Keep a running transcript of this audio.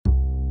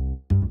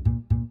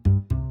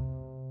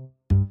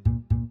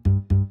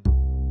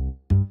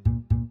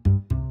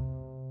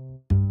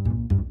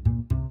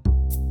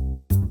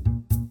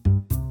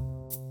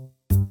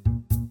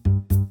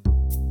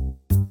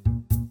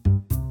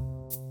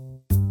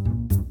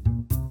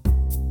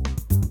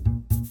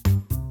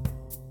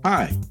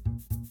Hi,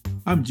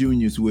 I'm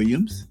Junius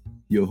Williams,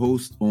 your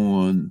host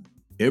on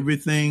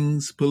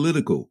Everything's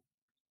Political,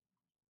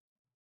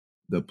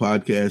 the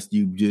podcast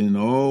you've been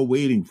all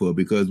waiting for,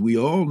 because we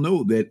all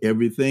know that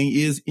everything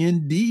is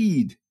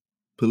indeed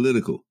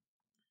political.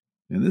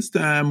 And this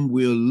time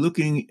we're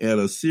looking at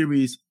a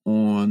series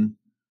on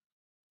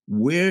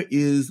where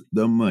is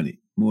the money?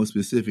 More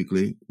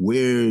specifically,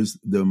 where's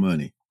the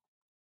money?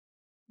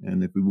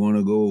 And if we want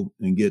to go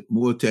and get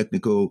more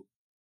technical,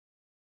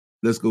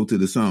 let's go to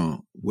the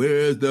song.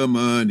 Where's the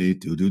money?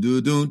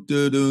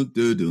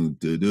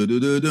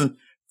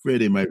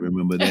 Freddie might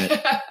remember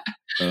that.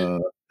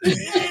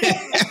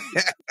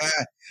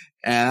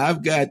 And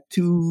I've got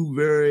two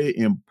very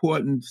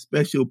important,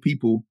 special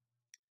people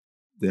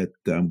that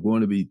I'm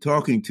going to be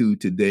talking to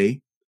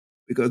today,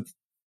 because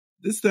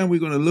this time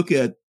we're going to look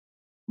at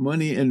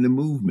money and the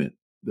movement.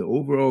 The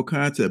overall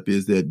concept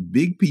is that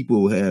big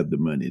people have the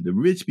money, the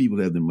rich people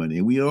have the money,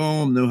 and we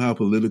all know how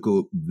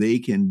political they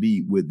can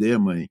be with their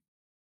money.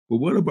 But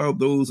what about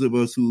those of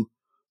us who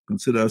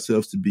consider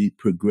ourselves to be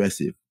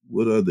progressive?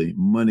 What are the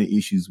money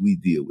issues we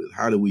deal with?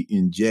 How do we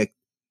inject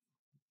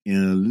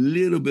in a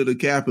little bit of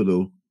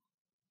capital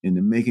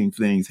into making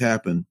things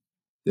happen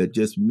that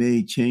just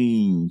may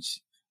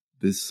change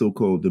this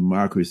so-called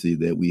democracy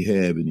that we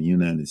have in the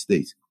United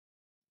States?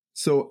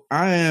 So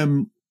I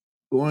am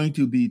going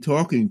to be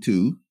talking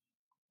to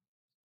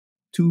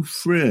two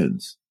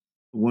friends,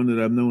 one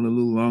that I've known a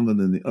little longer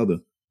than the other.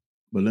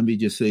 But let me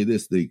just say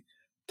this, the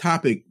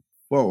topic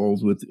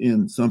falls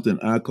within something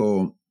I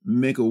call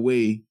make a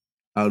way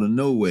out of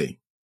no way.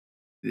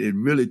 It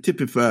really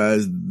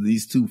typifies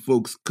these two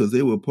folks because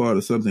they were part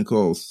of something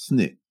called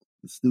SNCC,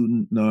 the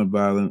Student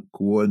Nonviolent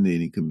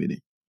Coordinating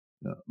Committee,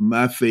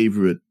 my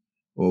favorite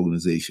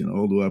organization.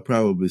 Although I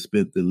probably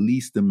spent the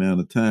least amount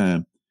of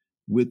time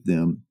with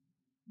them,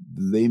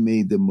 they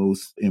made the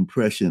most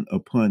impression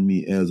upon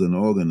me as an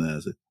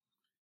organizer.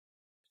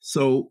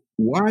 So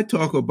why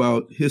talk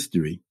about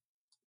history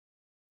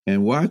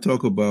and why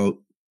talk about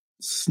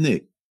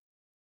SNCC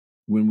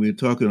when we're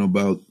talking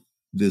about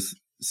this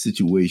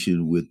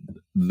situation with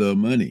the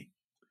money?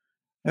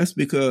 That's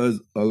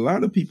because a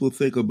lot of people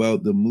think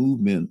about the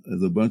movement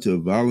as a bunch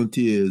of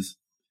volunteers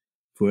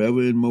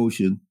forever in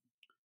motion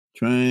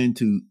trying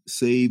to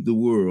save the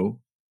world.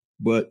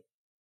 But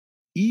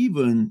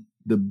even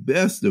the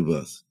best of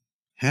us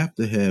have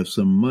to have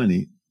some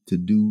money to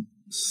do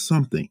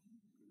something.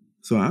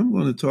 So I'm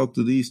going to talk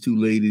to these two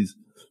ladies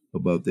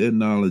about their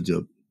knowledge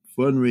of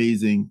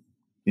fundraising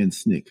in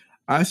SNCC.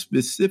 I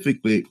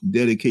specifically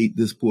dedicate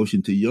this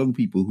portion to young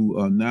people who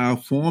are now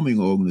forming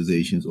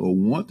organizations or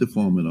want to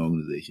form an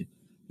organization,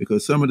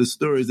 because some of the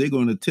stories they're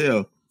going to tell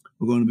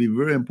are going to be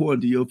very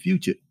important to your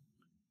future.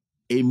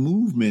 A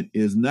movement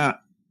is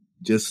not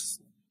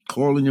just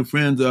calling your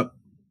friends up,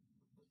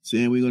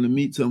 saying we're going to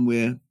meet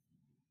somewhere,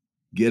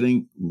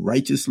 getting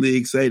righteously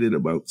excited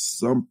about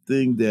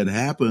something that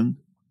happened.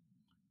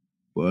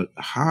 But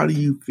how do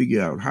you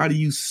figure out, how do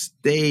you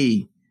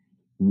stay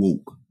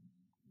woke?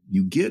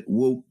 You get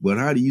woke, but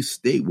how do you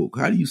stay woke?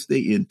 How do you stay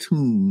in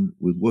tune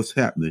with what's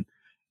happening?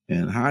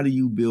 And how do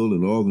you build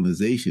an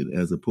organization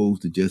as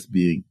opposed to just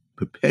being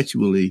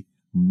perpetually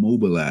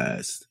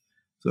mobilized?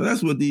 So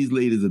that's what these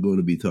ladies are going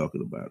to be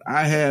talking about.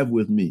 I have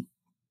with me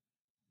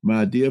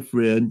my dear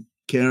friend,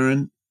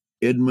 Karen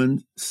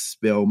Edmund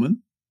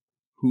Spellman,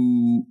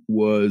 who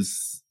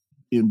was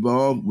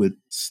involved with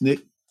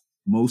SNCC,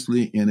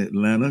 mostly in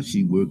Atlanta.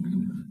 She worked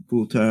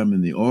full-time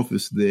in the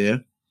office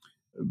there.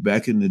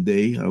 Back in the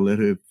day, I'll let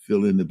her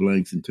fill in the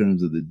blanks in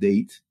terms of the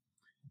dates.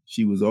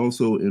 She was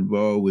also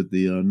involved with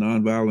the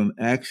Nonviolent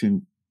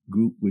Action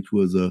Group, which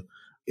was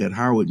at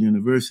Howard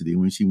University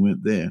when she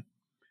went there.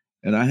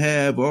 And I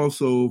have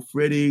also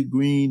Freddie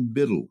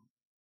Biddle,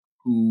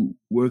 who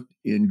worked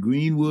in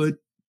Greenwood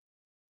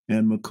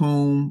and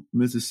Macomb,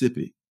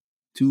 Mississippi,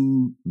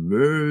 two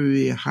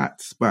very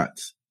hot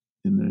spots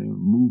in the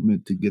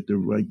movement to get the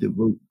right to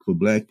vote for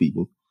Black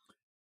people.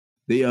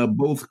 They are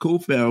both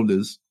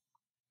co-founders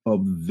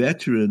of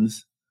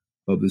veterans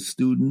of the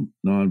Student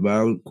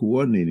Nonviolent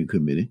Coordinating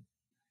Committee,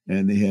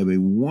 and they have a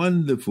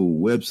wonderful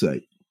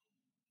website,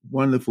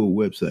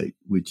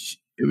 which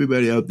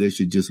everybody out there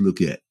should just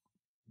look at.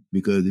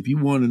 Because if you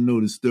want to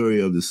know the story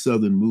of the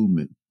Southern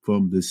movement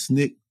from the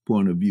SNCC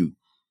point of view,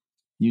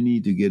 you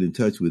need to get in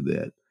touch with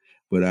that.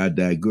 But I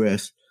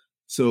digress.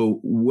 So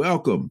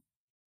welcome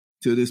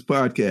to this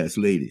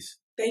podcast, ladies.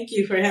 Thank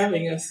you for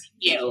having us.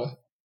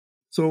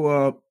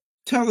 So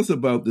tell us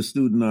about the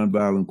Student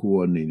Nonviolent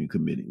Coordinating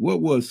Committee.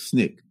 What was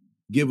SNCC?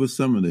 Give us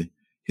some of the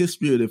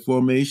history of the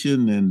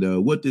formation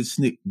and what did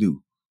SNCC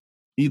do?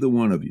 Either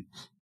one of you.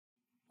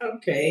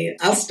 Okay,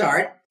 I'll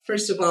start.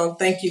 First of all,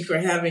 thank you for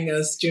having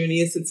us,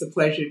 Junius. It's a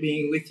pleasure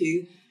being with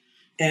you.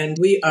 And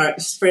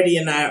Freddie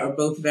and I are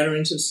both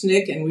veterans of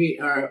SNCC, and we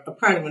are a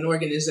part of an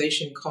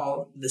organization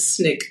called the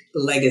SNCC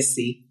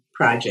Legacy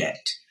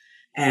Project.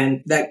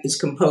 And that is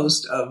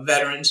composed of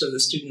veterans of the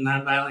Student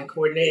Nonviolent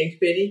Coordinating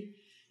Committee,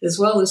 as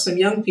well as some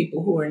young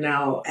people who are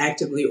now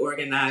actively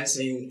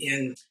organizing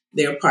in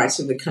their parts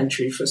of the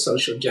country for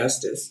social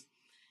justice.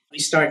 We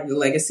started the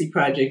Legacy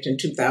Project in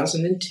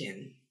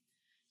 2010.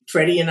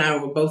 Freddie and I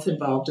were both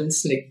involved in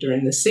SNCC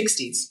during the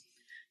 60s.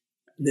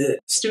 The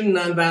Student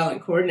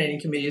Nonviolent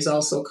Coordinating Committee is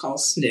also called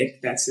SNCC.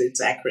 That's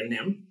its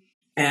acronym.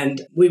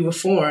 And we were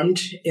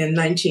formed in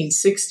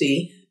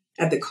 1960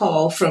 at the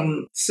call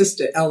from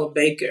Sister Ella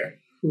Baker,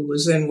 who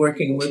was then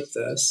working with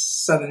the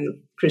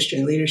Southern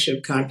Christian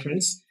Leadership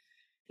Conference.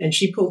 And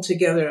she pulled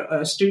together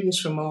students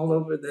from all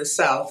over the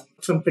South,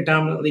 from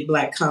predominantly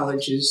Black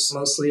colleges,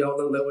 mostly,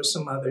 although there were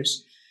some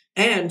others,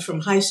 and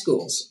from high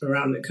schools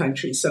around the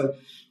country. So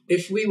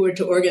if we were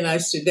to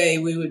organize today,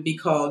 we would be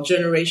called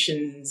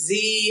Generation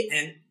Z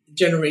and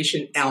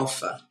Generation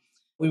Alpha.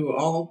 We were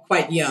all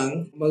quite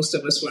young. Most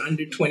of us were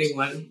under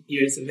 21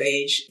 years of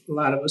age. A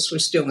lot of us were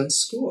still in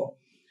school.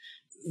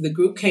 The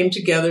group came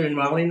together in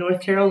Raleigh,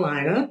 North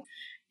Carolina,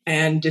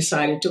 and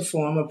decided to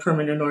form a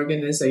permanent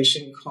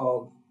organization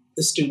called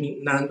the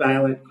Student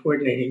Nonviolent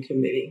Coordinating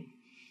Committee.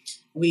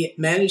 We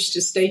managed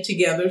to stay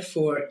together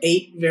for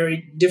 8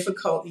 very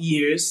difficult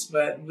years,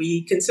 but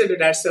we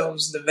considered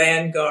ourselves the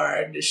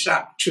vanguard, the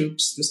shock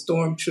troops, the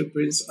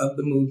stormtroopers of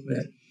the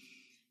movement.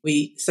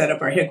 We set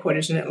up our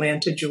headquarters in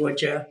Atlanta,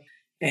 Georgia,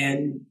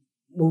 and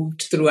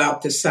moved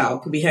throughout the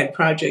South. We had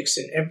projects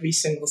in every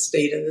single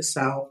state in the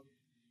South,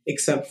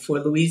 except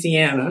for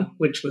Louisiana,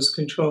 which was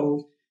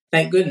controlled,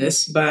 thank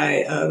goodness,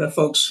 by the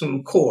folks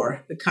from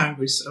CORE, the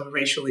Congress of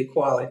Racial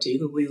Equality,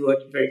 who we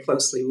worked very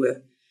closely with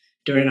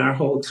during our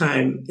whole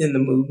time in the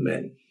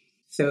movement.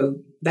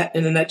 So that,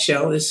 in a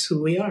nutshell, is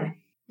who we are.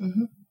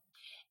 Mm-hmm.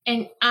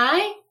 And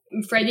I'm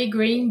Freddie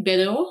Green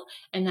Biddle,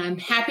 and I'm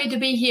happy to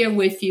be here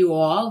with you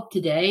all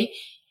today.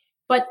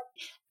 But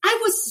I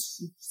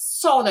was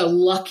sort of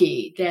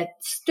lucky that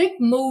SNCC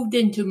moved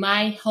into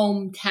my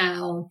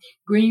hometown,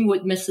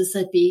 Greenwood,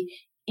 Mississippi,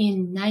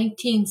 in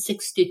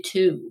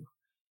 1962.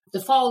 The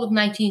fall of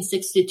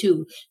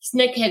 1962.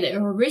 SNCC had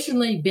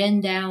originally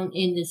been down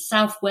in the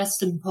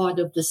southwestern part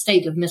of the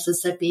state of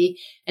Mississippi,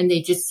 and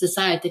they just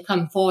decided to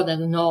come forward to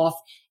the north.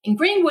 And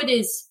Greenwood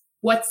is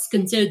what's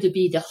considered to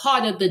be the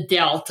heart of the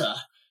Delta.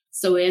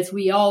 So as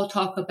we all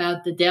talk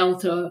about the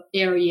Delta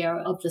area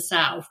of the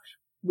South,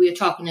 we're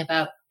talking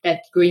about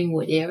that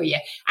Greenwood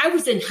area. I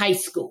was in high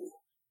school,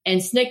 and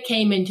SNCC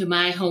came into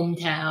my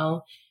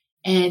hometown,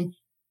 and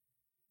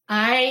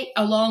I,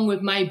 along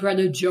with my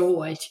brother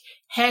George,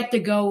 had to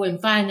go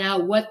and find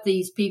out what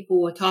these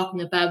people were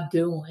talking about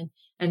doing.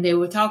 And they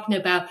were talking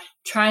about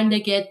trying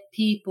to get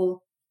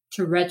people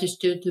to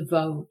register to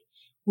vote,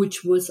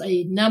 which was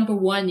a number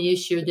one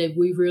issue that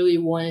we really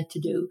wanted to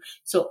do.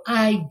 So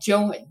I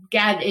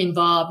got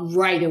involved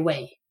right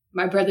away,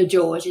 my brother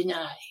George and I.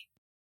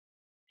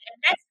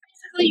 And that's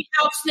basically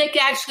how SNCC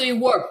actually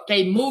worked.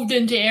 They moved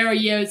into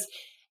areas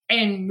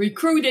and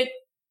recruited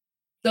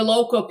the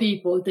local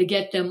people to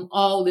get them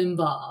all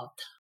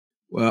involved.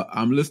 Well,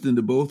 I'm listening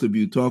to both of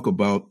you talk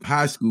about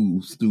high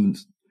school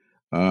students.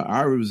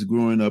 I was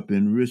growing up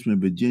in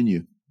Richmond,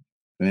 Virginia,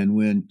 and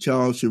when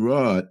Charles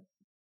Sherrod,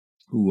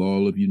 who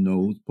all of you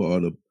know is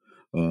part of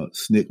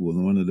SNCC, was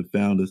one of the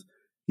founders,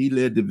 he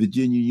led the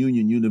Virginia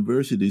Union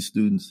University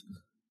students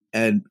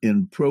and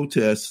in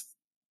protest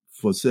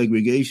for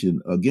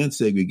segregation, against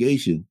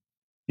segregation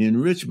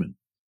in Richmond.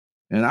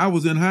 And I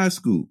was in high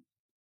school,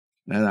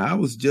 and I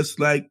was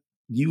just like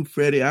you,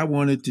 Freddie, I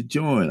wanted to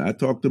join. I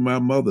talked to my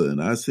mother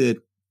and I said,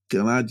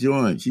 can I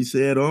join? She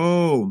said,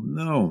 oh,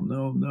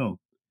 no.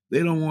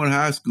 They don't want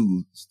high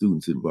school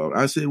students involved.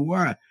 I said,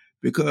 why?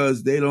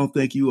 Because they don't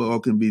think you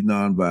all can be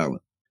nonviolent.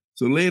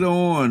 So later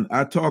on,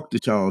 I talked to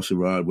Charles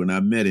Sherrod when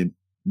I met him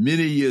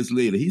many years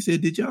later. He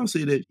said, did y'all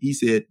say that? He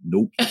said,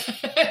 nope.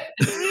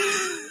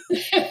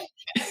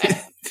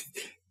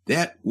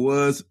 That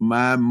was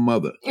my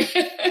mother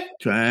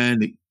trying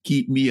to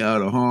keep me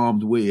out of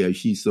harm's way as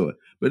she saw it.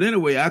 But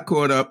anyway, I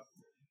caught up.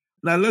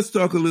 Now let's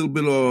talk a little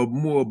bit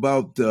more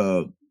about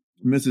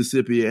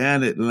Mississippi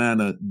and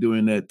Atlanta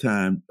during that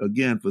time.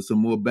 Again, for some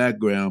more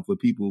background for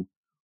people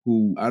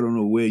who, I don't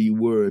know where you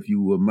were. If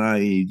you were my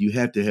age, you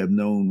had to have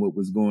known what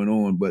was going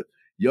on. But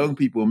young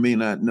people may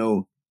not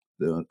know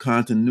the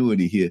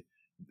continuity here.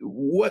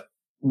 What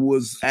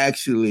was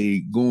actually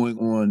going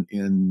on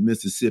in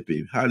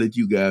Mississippi? How did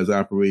you guys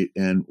operate,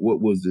 and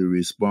what was the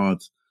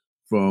response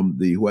from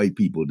the white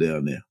people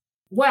down there?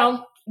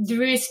 Well, the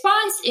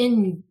response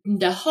in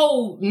the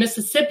whole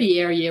Mississippi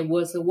area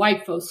was the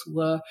white folks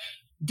were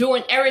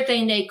doing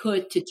everything they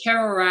could to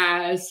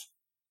terrorize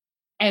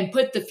and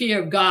put the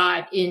fear of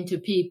God into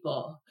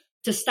people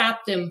to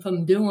stop them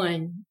from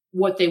doing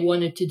what they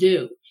wanted to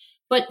do.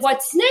 But what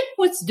SNCC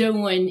was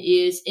doing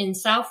is in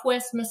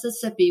Southwest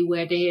Mississippi,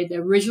 where they had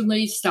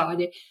originally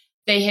started,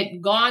 they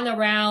had gone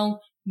around,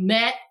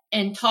 met,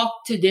 and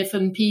talked to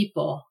different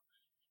people.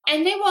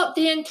 And they were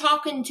then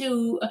talking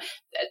to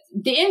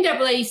the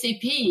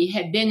NAACP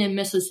had been in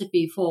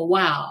Mississippi for a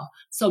while.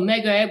 So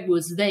Mega Ebb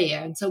was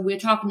there. And so we're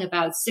talking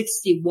about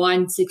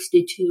 61,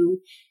 62.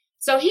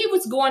 So he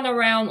was going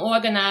around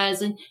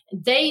organizing.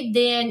 They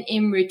then,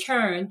 in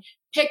return,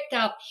 picked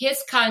up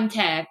his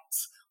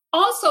contacts,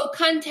 also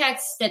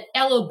contacts that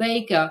Ella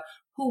Baker,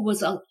 who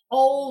was an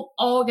old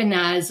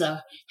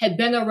organizer, had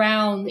been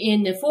around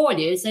in the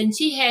 40s, and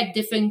she had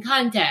different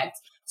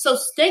contacts. So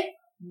SNCC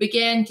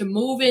began to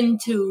move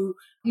into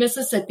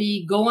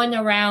Mississippi, going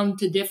around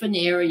to different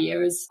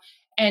areas.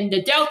 And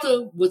the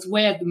Delta was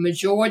where the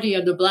majority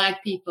of the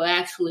Black people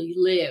actually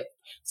lived.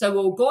 So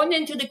we're going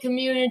into the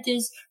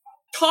communities,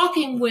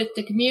 talking with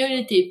the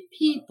community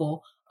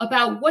people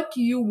about what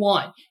do you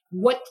want?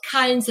 What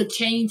kinds of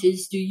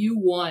changes do you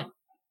want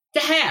to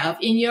have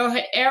in your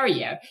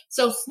area?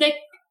 So SNCC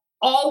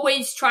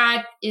always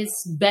tried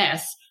its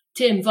best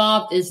to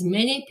involve as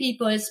many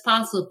people as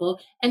possible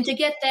and to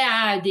get their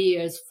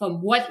ideas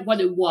from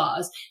what it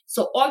was.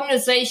 So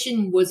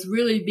organization was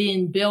really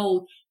being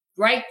built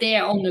right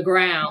there on the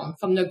ground,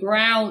 from the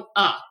ground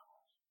up,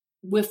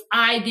 with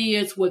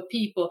ideas with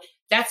people.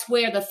 That's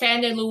where the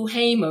Fannie Lou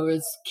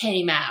Hamers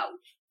came out.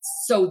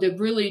 So they're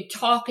really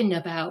talking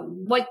about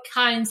what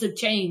kinds of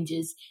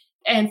changes.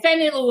 And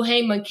Fannie Lou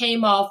Hamer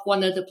came off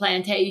one of the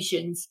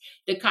plantations,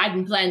 the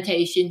cotton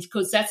plantations,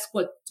 because that's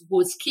what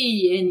was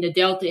key in the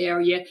Delta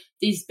area,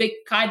 these big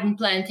cotton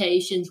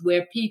plantations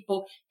where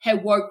people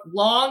had worked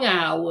long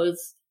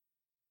hours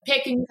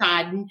picking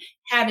cotton,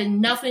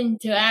 having nothing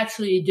to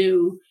actually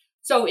do.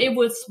 So it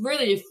was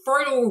really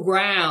fertile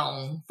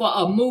ground for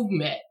a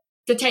movement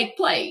to take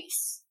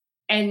place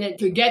and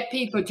to get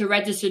people to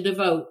register to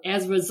vote.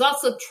 As a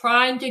result of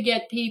trying to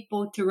get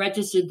people to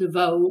register to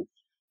vote,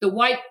 the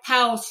white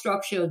power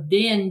structure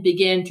then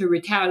began to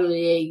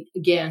retaliate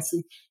against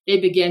it. They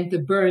began to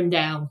burn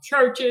down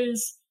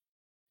churches.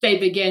 They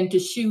began to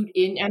shoot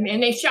in,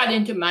 and they shot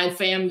into my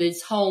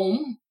family's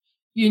home,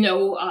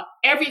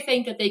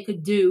 everything that they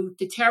could do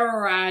to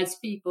terrorize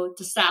people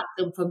to stop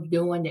them from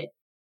doing it.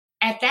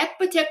 At that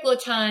particular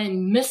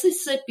time,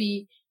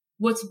 Mississippi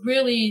was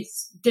really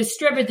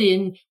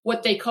distributing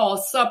what they call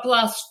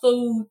surplus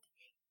food,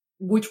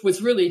 which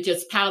was really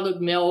just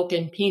powdered milk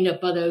and peanut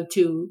butter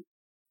to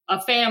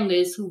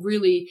families who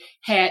really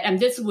had, and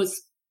this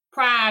was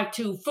prior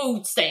to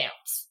food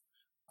stamps.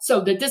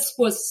 So that this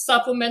was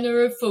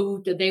supplementary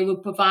food that they were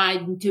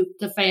providing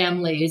to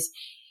families.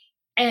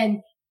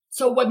 And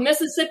so what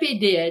Mississippi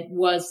did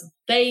was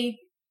they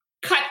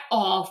cut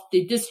off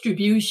the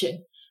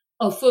distribution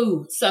of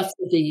food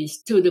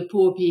subsidies to the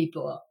poor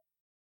people.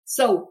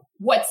 So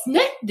what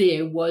SNCC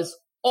did was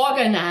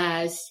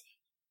organize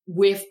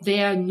with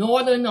their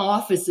northern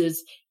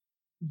offices.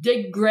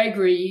 Dick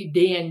Gregory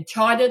then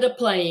chartered a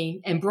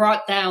plane and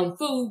brought down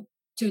food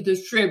to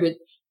distribute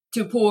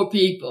to poor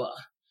people.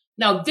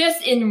 Now,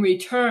 this in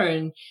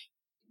return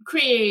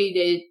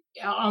created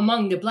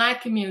among the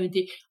Black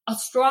community a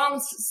strong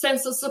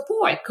sense of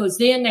support, because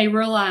then they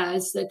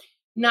realized that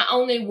not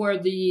only were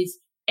these,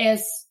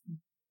 as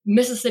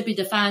Mississippi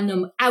defined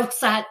them,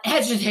 outside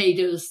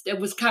agitators that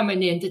was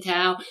coming into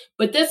town,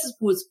 but this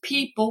was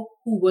people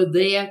who were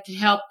there to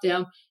help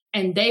them,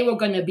 and they were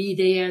going to be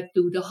there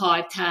through the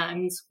hard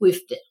times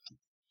with them.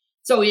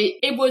 So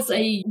it was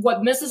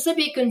what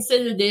Mississippi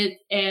considered it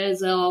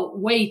as a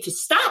way to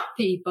stop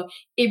people.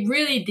 It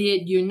really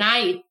did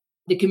unite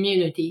the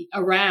community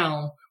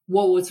around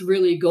what was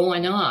really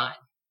going on,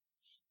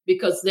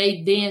 because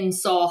they then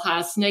saw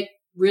how SNCC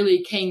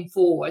really came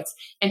forward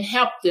and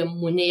helped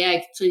them when they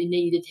actually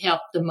needed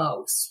help the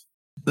most.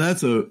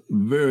 That's a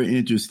very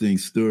interesting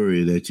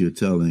story that you're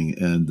telling.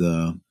 And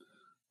I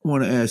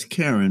want to ask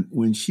Karen,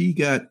 when she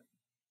got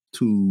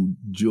to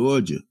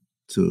Georgia,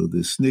 to the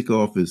SNCC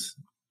office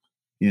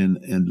in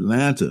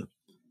Atlanta,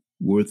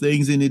 were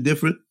things any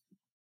different?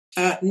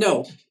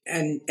 No.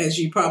 And as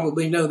you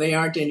probably know, they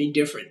aren't any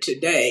different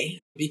today,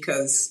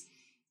 because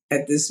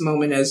at this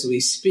moment as we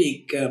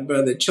speak,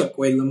 Brother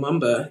Chokwe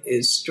Lumumba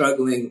is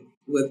struggling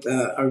with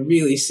a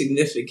really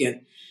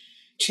significant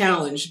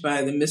challenge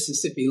by the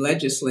Mississippi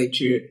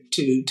legislature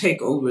to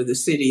take over the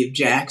city of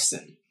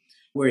Jackson,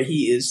 where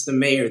he is the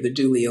mayor, the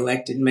duly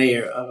elected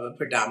mayor of a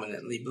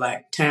predominantly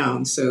Black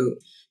town. So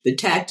the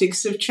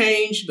tactics have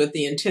changed, but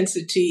the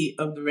intensity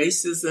of the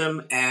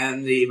racism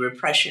and the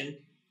repression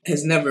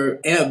has never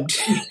ebbed.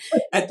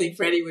 I think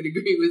Freddie would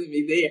agree with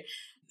me there.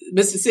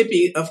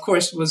 Mississippi, of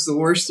course, was the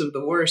worst of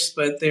the worst,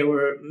 but there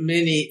were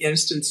many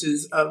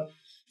instances of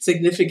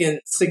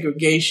significant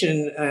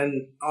segregation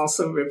and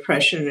also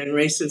repression and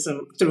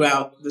racism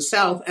throughout the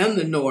South and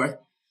the North.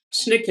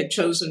 SNCC had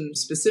chosen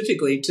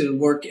specifically to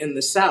work in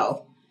the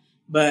South,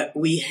 but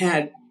we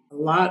had a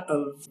lot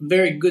of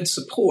very good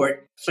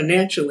support,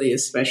 financially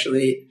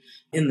especially,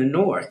 in the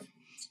North.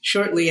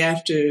 Shortly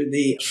after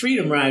the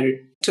Freedom Riders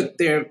took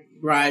their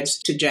rides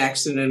to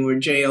Jackson and were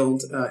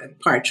jailed at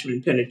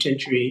Parchman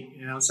Penitentiary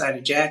outside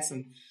of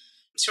Jackson,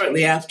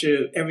 shortly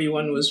after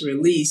everyone was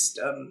released,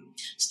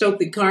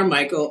 Stokely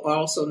Carmichael,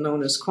 also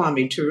known as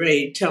Kwame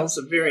Ture, tells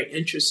a very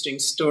interesting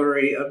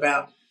story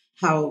about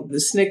how the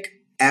SNCC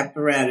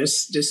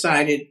apparatus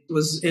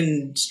was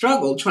in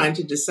struggle trying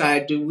to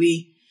decide, do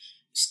we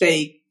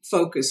stay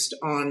focused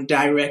on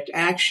direct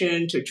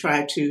action to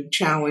try to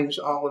challenge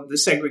all of the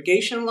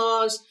segregation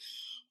laws,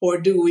 or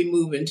do we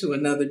move into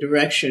another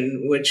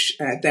direction, which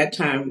at that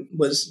time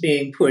was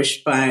being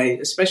pushed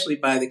especially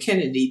by the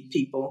Kennedy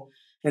people,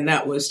 and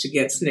that was to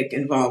get SNCC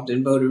involved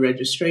in voter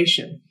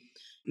registration.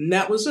 And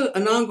that was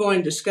an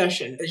ongoing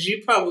discussion. As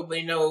you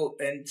probably know,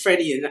 and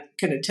Freddie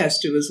can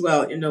attest to as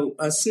well,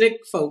 SNCC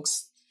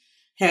folks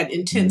had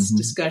intense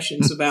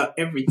discussions about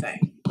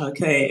everything,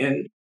 okay?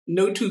 And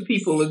no two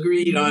people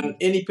agreed on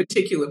any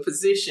particular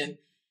position.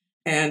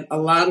 And a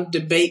lot of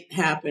debate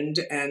happened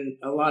and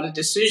a lot of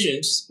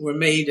decisions were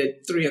made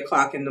at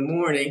 3:00 in the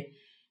morning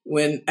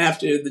when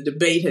after the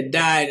debate had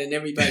died and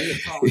everybody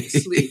had fallen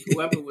asleep,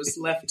 whoever was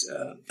left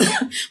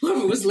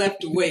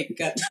awake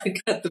got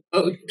the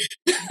vote.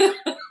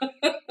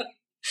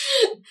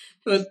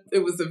 But it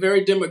was a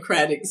very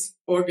democratic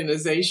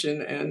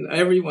organization and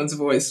everyone's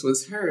voice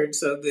was heard.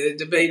 So the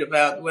debate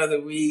about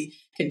whether we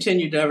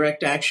continue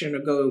direct action or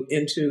go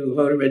into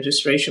voter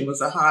registration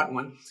was a hot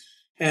one.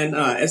 And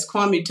as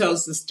Kwame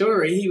tells the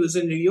story, he was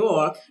in New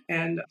York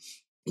and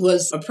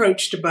was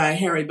approached by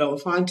Harry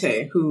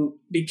Belafonte, who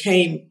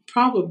became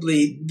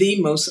probably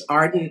the most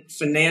ardent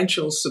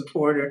financial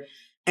supporter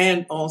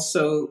and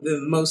also the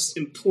most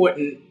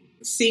important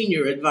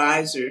senior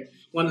advisor,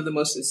 one of the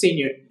most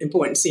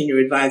important senior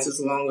advisors,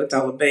 along with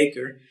Ella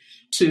Baker,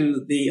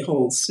 to the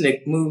whole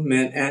SNCC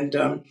movement. And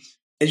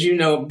as you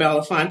know,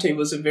 Belafonte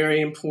was a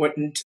very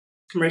important,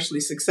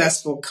 commercially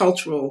successful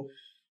cultural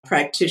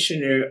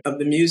practitioner of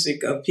the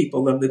music of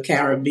people of the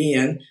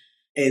Caribbean,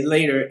 and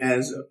later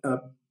as a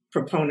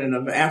proponent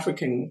of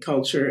African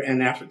culture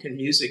and African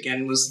music,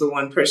 and was the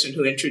one person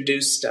who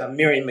introduced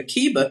Miriam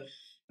Makeba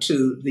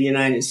to the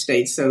United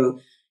States. So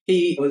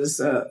he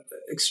was an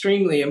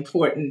extremely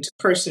important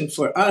person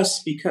for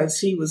us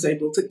because he was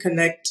able to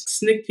connect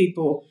SNCC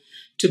people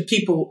to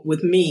people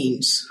with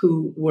means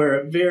who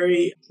were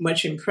very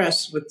much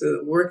impressed with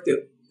the work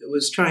that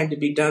was trying to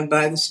be done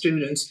by the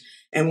students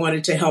and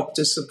wanted to help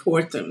to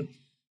support them.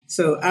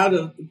 So out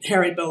of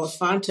Harry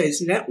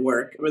Belafonte's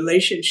network,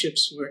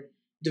 relationships were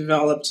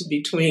developed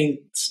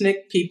between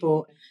SNCC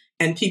people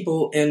and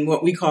people in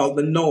what we call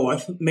the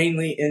North,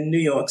 mainly in New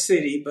York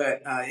City,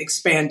 but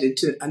expanded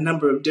to a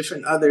number of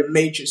different other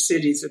major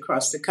cities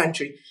across the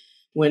country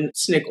when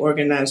SNCC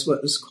organized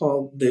what was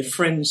called the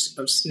Friends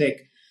of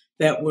SNCC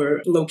that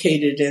were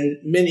located in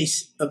many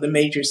of the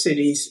major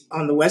cities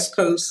on the West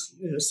Coast,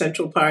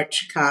 Central Park,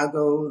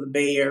 Chicago, the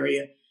Bay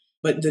Area.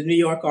 But the New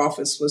York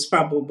office was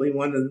probably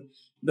one of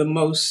the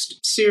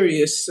most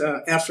serious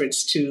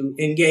efforts to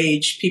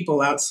engage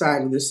people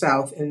outside of the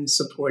South in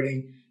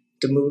supporting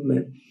the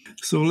movement.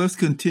 So let's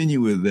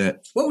continue with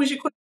that. What was your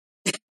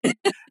question?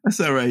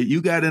 That's all right.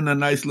 You got in a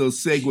nice little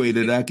segue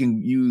that I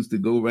can use to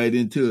go right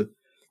into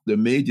the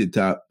major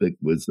topic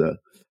was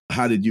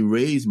how did you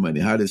raise money?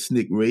 How did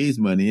SNCC raise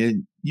money?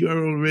 And you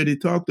already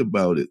talked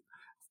about it,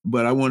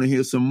 but I want to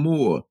hear some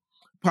more.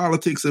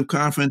 Politics of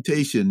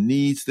confrontation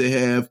needs to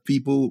have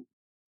people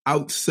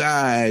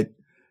outside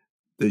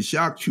the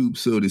shock troop,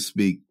 so to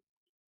speak,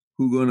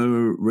 who are going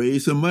to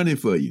raise some money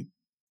for you.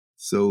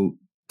 So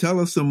tell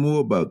us some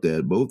more about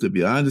that, both of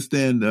you. I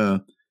understand,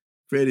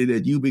 Freddie,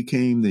 that you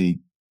became the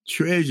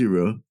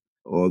treasurer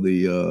or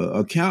the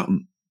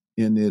accountant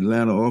in the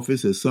Atlanta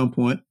office at some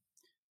point.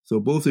 So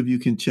both of you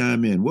can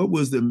chime in. What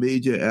was the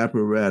major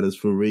apparatus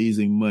for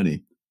raising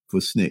money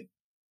for SNCC?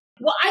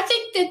 Well, I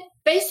think that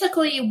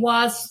basically it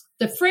was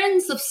the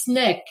Friends of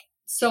SNCC.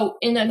 So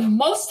in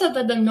most of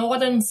the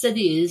northern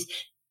cities,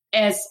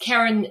 as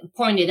Karen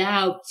pointed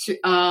out,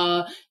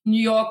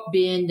 New York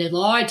being the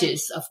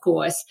largest, of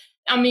course.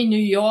 I mean, New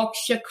York,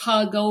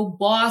 Chicago,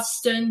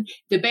 Boston,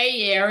 the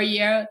Bay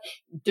Area,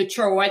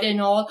 Detroit,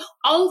 and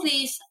all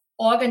these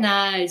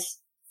organized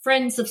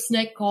Friends of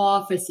SNCC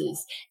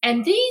offices.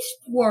 And these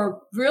were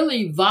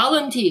really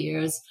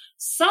volunteers.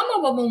 Some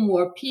of them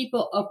were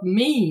people of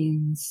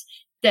means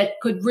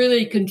that could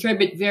really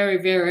contribute very,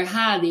 very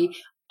highly.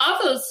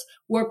 Others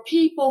were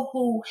people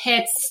who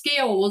had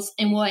skills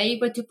and were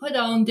able to put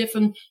on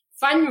different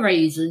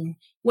fundraising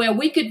where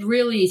we could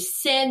really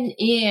send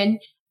in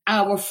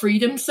our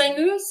freedom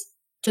singers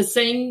to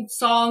sing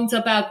songs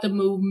about the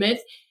movement.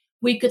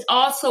 We could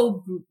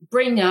also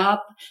bring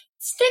up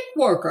SNCC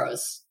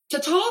workers to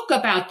talk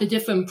about the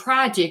different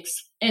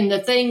projects and the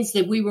things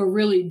that we were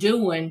really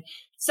doing.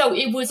 So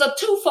it was a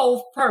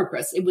twofold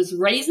purpose. It was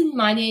raising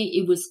money.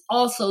 It was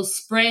also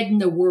spreading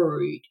the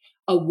word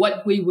of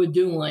what we were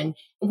doing.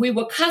 We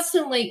were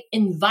constantly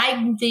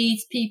inviting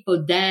these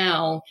people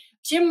down.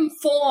 Jim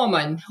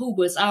Foreman, who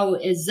was our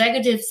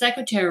executive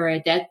secretary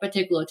at that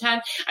particular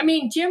time,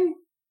 Jim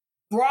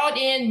brought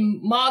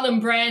in Marlon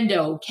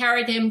Brando,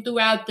 carried him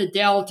throughout the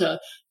Delta,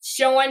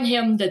 showing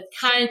him the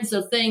kinds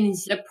of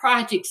things, the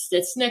projects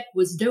that SNCC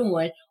was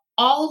doing,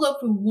 all of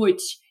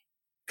which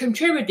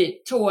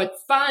contributed toward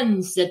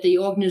funds that the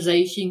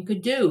organization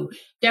could do.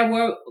 There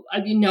were,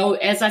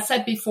 as I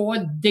said before,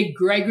 Dick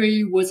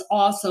Gregory was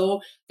also,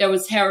 there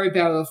was Harry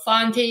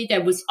Belafonte,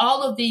 there was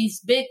all of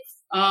these big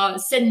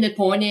Sidney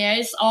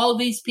Poitiers, all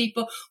these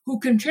people who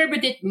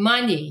contributed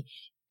money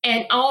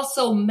and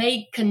also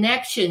made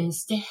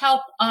connections to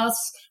help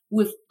us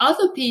with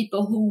other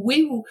people who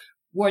we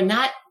were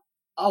not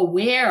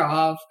aware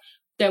of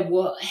that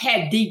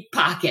had deep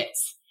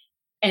pockets,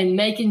 and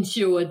making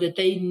sure that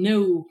they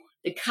knew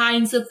the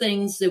kinds of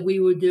things that we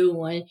were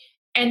doing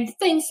and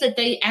things that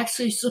they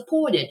actually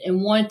supported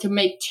and wanted to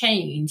make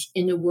change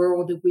in the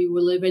world that we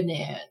were living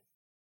in.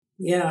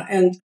 Yeah,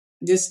 and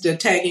just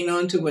tagging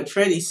on to what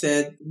Freddie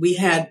said, we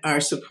had our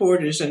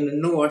supporters in the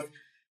North,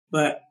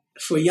 but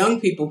for young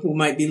people who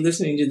might be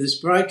listening to this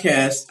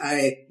broadcast,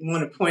 I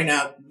want to point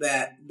out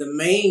that the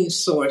main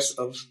source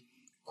of,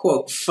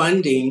 quote,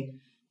 funding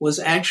was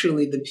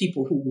actually the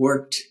people who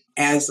worked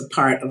as a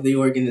part of the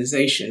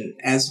organization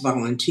as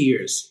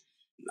volunteers.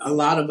 A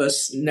lot of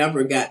us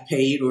never got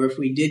paid, or if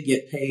we did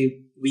get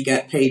paid, we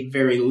got paid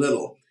very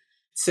little.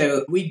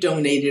 So we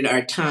donated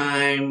our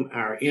time,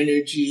 our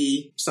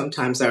energy,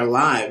 sometimes our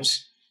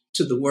lives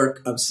to the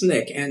work of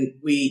SNCC. And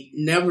we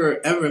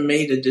never, ever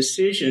made a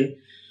decision,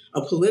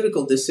 a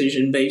political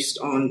decision based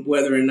on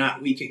whether or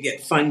not we could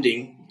get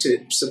funding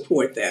to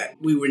support that.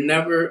 We were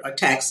never a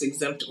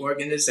tax-exempt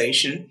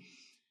organization.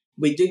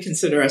 We did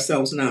consider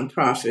ourselves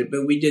nonprofit,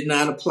 but we did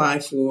not apply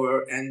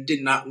for and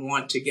did not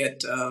want to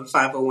get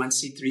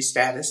 501c3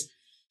 status.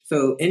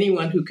 So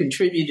anyone who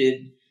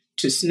contributed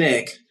to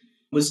SNCC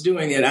was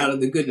doing it out of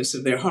the goodness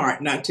of their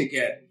heart, not to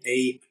get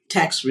a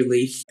tax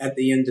relief at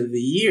the end of the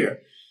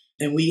year.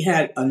 And we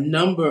had a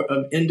number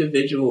of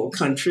individual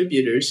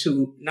contributors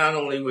who not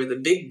only were the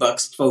big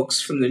bucks folks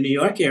from the New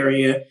York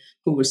area,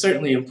 who were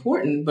certainly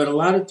important, but a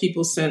lot of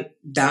people sent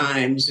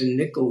dimes and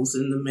nickels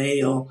in the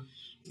mail,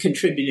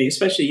 contributing,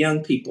 especially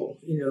young people,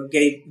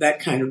 gave that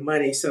kind of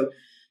money. So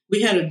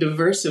we had a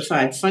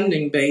diversified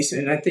funding base.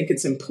 And I think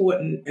it's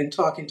important in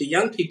talking to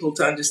young people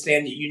to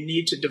understand that you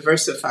need to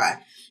diversify.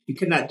 You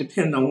cannot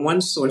depend on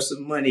one source of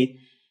money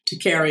to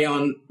carry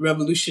on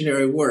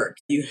revolutionary work.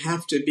 You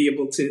have to be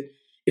able to,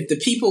 if the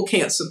people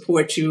can't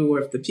support you, or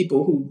if the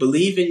people who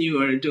believe in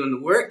you and are doing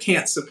the work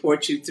can't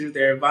support you through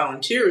their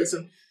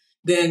volunteerism,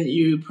 then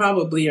you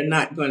probably are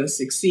not going to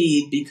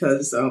succeed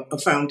because a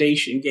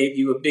foundation gave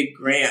you a big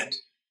grant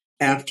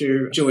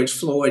after George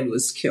Floyd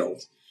was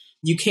killed.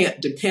 You can't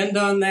depend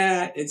on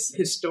that. It's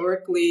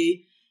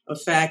historically a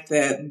fact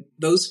that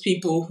those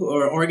people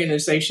or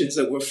organizations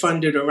that were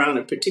funded around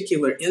a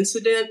particular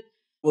incident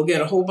will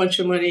get a whole bunch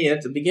of money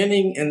at the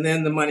beginning, and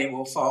then the money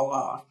will fall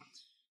off.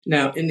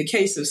 Now, in the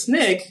case of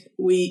SNCC,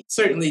 we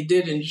certainly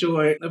did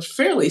enjoy a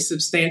fairly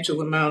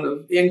substantial amount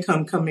of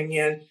income coming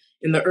in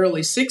the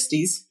early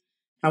 60s.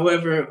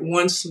 However,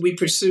 once we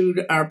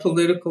pursued our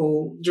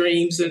political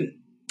dreams and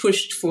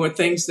pushed for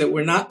things that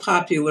were not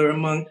popular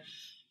among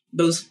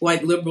those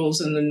white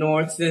liberals in the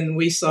North, then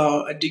we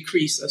saw a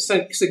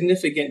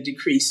significant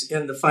decrease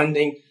in the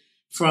funding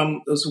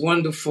from those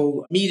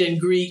wonderful meet and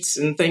greets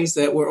and things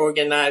that were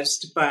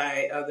organized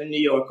by the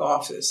New York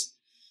office.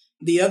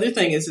 The other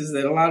thing is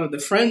that a lot of the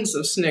Friends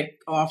of SNCC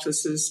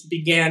offices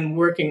began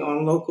working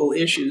on local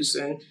issues,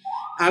 and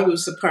I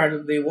was a part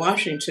of the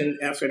Washington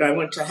effort. I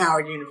went to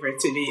Howard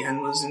University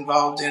and was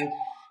involved in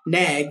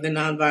NAG, the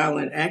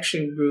Nonviolent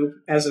Action Group,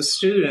 as a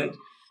student.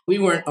 We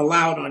weren't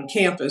allowed on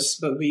campus,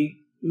 but we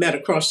met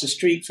across the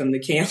street from the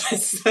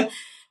campus.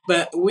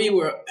 But we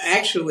were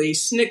actually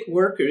SNCC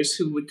workers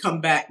who would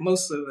come back,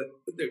 most of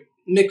the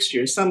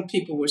mixture. Some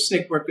people were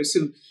SNCC workers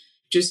who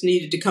just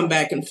needed to come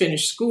back and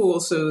finish school,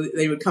 so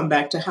they would come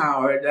back to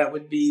Howard. That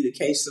would be the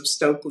case of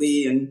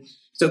Stokely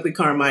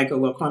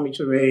Carmichael, or Kwame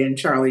Ture, and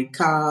Charlie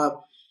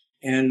Cobb,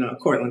 and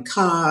Cortland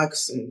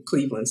Cox, and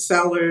Cleveland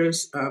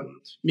Sellers,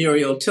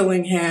 Muriel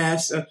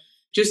Tillinghast,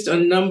 just a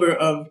number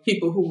of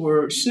people who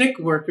were SNCC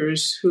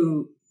workers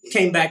who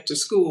came back to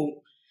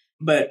school.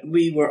 But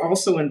we were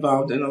also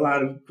involved in a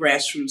lot of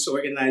grassroots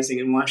organizing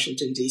in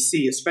Washington,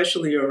 D.C.,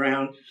 especially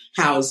around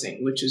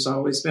housing, which has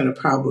always been a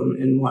problem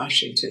in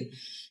Washington.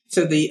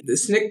 So the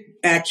SNCC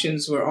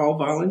actions were all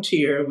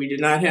volunteer. We did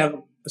not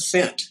have a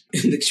cent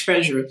in the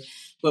treasury.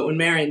 But when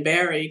Marion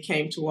Barry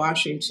came to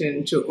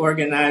Washington to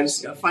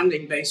organize a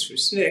funding base for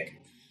SNCC,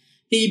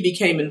 he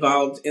became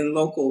involved in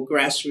local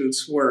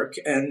grassroots work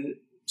and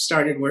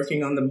started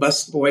working on the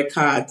bus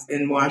boycott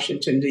in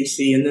Washington,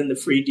 D.C., and then the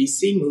Free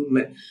D.C.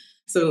 movement.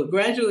 So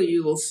gradually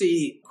you will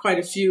see quite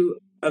a few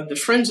of the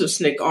Friends of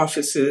SNCC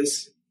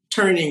offices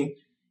turning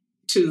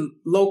to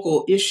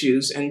local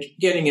issues and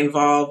getting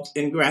involved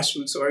in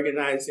grassroots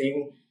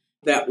organizing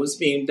that was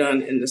being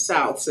done in the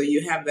South. So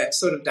you have that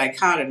sort of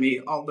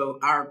dichotomy, although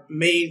our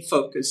main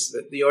focus,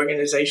 the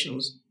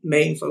organization's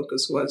main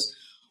focus, was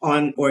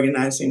on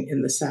organizing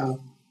in the South.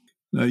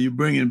 Now, you're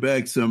bringing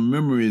back some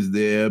memories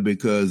there,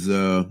 because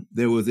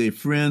there was a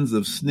Friends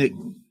of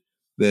SNCC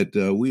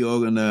that we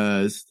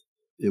organized.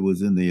 It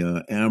was in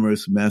the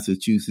Amherst,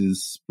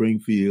 Massachusetts,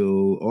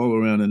 Springfield, all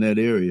around in that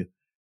area.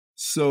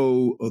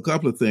 So a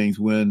couple of things.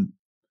 When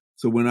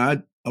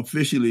I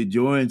officially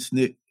joined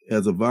SNCC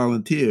as a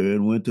volunteer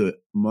and went to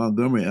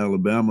Montgomery,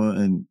 Alabama,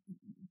 and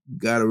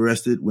got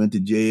arrested, went to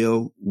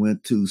jail,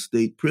 went to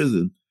state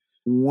prison,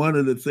 one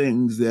of the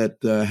things that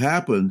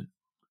happened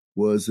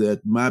was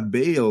that my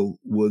bail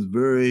was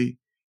very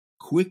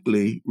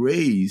quickly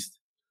raised,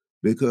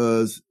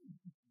 because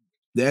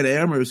that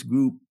Amherst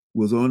group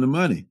was on the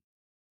money.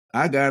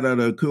 I got out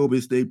of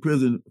Kobe State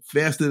Prison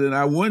faster than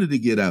I wanted to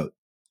get out,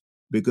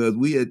 because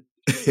we had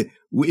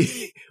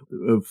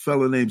a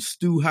fellow named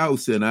Stu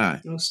House and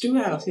I. Oh, Stu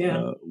House,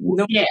 yeah.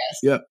 Yes.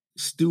 Yep.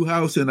 Stu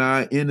House and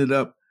I ended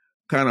up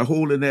kind of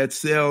holding that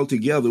cell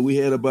together. We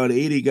had about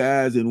 80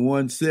 guys in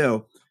one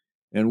cell.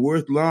 And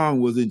Worth Long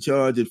was in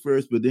charge at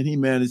first, but then he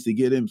managed to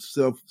get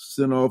himself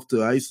sent off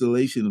to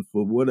isolation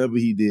for whatever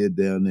he did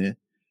down there.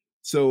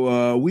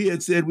 So we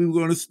had said we were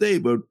going to stay,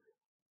 but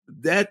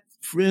that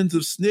Friends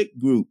of SNCC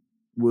group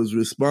was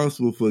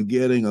responsible for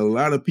getting a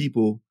lot of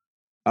people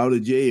out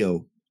of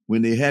jail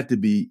when they had to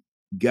be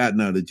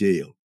gotten out of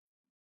jail.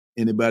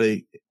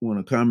 Anybody want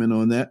to comment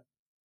on that?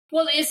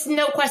 Well, it's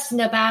no question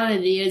about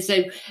it. Is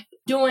that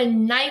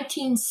during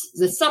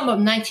the summer of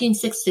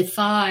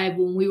 1965,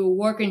 when we were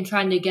working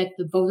trying to get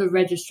the voter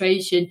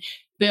registration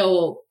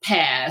bill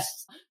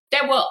passed,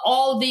 there were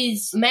all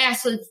these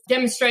massive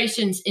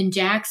demonstrations in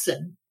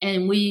Jackson,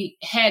 and we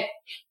had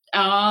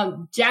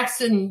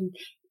Jackson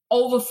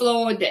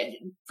overflowed the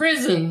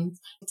prison,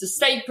 the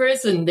state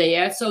prison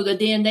there, so that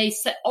then they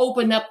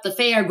opened up the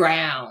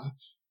fairground,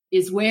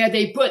 is where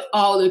they put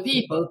all the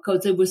people,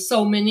 because there was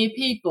so many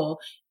people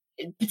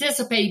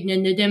participating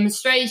in the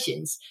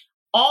demonstrations.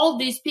 All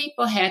these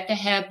people had to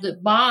have the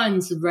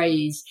bonds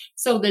raised,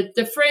 so that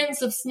the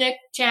Friends of SNCC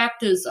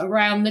chapters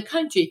around the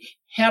country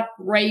helped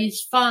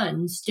raise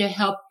funds to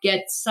help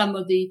get some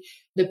of the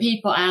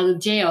people out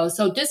of jail.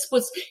 So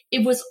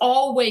it was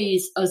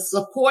always a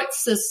support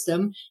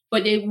system,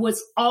 but it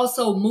was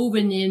also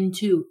moving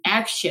into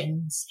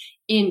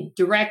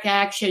direct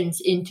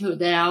actions into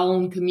their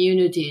own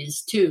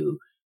communities too,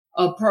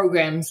 of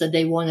programs that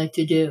they wanted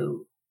to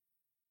do.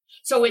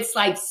 So it's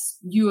like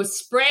you're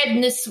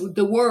spreading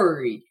the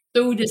word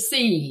through the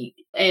seed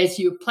as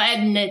you're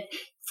planting it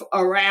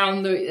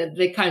around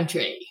the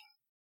country.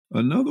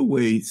 Another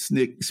way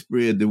SNCC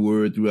spread the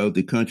word throughout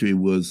the country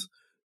was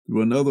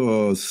through another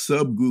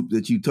subgroup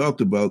that you talked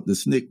about, the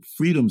SNCC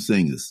Freedom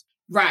Singers.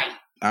 Right.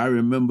 I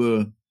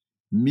remember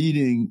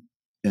meeting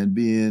and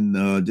being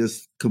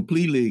just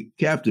completely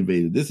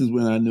captivated. This is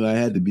when I knew I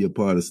had to be a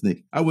part of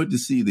SNCC. I went to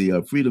see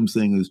the Freedom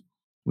Singers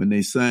when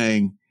they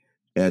sang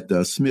at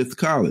Smith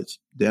College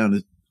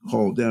down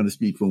the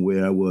street from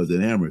where I was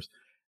in Amherst.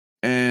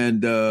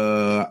 And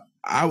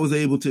I was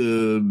able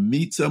to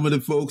meet some of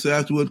the folks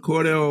afterward.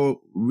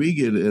 Cordell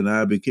Regan and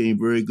I became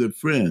very good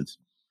friends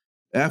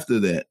after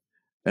that.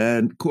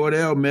 And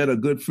Cordell met a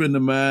good friend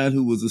of mine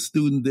who was a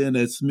student then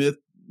at Smith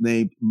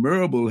named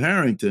Marble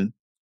Harrington.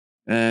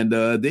 And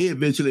they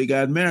eventually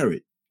got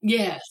married.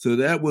 Yes. So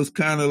that was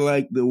kind of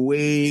like the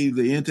way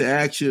the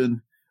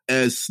interaction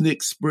as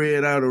SNCC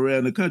spread out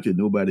around the country.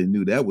 Nobody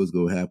knew that was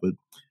going to happen,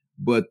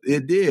 but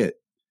it did.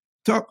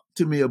 Talk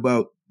to me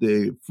about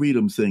the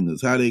Freedom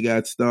Singers, how they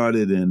got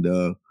started and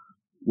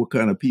what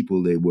kind of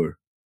people they were.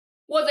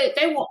 Well,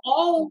 they were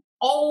all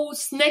old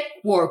SNCC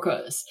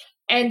workers.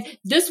 And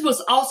this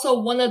was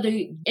also one of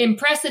the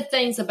impressive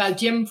things about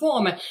Jim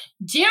Foreman.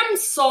 Jim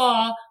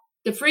saw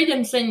the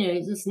Freedom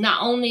Singers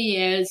not only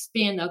as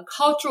being a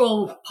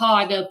cultural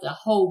part of the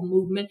whole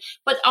movement,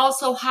 but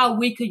also how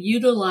we could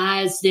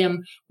utilize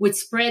them with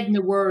spreading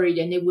the word.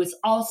 And it was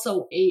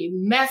also a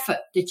method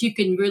that you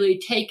can really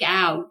take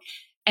out,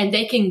 and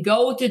they can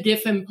go to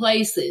different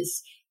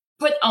places,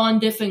 put on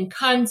different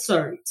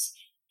concerts.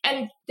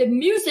 And the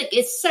music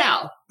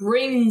itself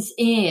brings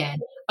in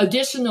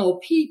additional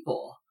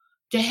people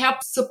to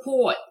help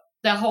support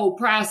the whole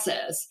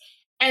process.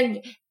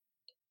 And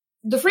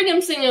the Freedom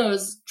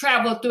Singers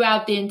traveled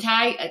throughout the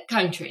entire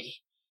country.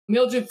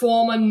 Mildred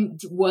Foreman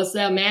was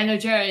their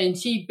manager, and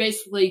she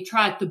basically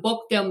tried to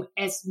book them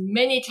as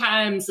many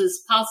times as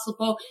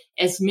possible,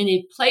 as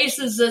many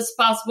places as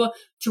possible,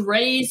 to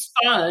raise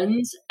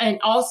funds and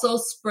also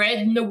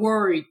spreading the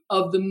word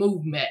of the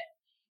movement.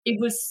 It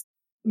was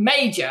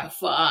major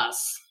for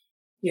us.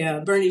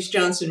 Yeah, Bernice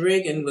Johnson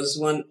Reagan was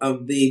one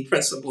of the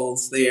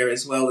principals there,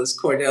 as well as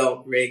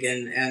Cordell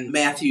Reagan, and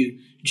Matthew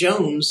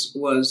Jones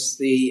was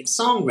the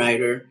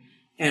songwriter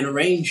and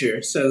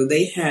arranger. So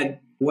they had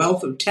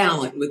wealth of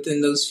talent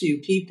within those few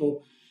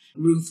people,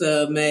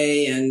 Rutha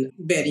May and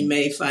Betty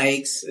Mae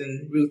Fikes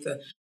and Rutha.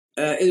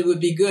 It would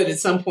be good at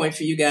some point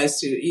for you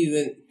guys to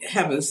even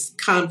have a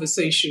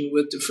conversation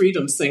with the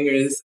Freedom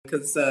Singers,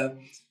 because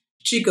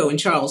Chico and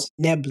Charles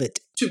Neblett,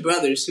 two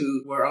brothers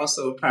who were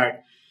also a part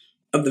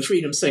of the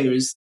Freedom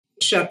Singers.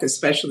 Chuck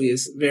especially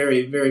is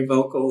very, very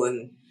vocal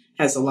and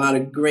has a lot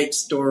of great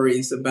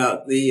stories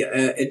about the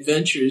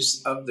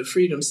adventures of the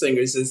Freedom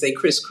Singers as they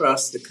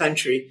crisscross the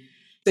country,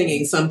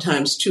 singing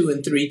sometimes 2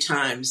 and 3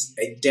 times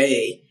a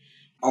day,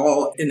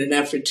 all in an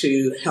effort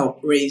to help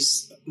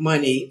raise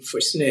money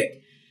for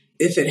SNCC.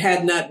 If it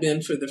had not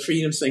been for the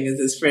Freedom Singers,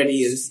 as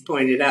Freddie has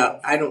pointed out,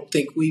 I don't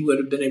think we would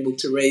have been able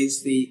to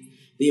raise the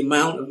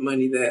amount of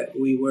money that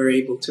we were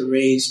able to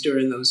raise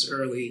during those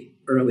early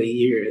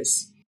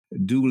years.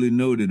 Duly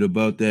noted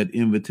about that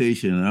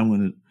invitation. And I'm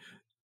going to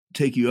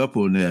take you up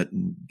on that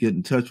and get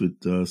in touch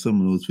with some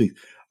of those people.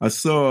 I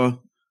saw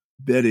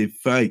Betty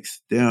Fikes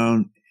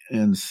down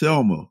in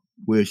Selma,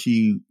 where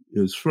she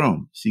is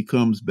from. She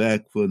comes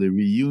back for the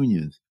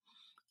reunions.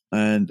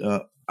 And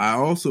I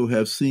also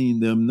have seen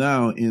them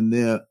now in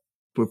their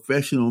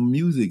professional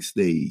music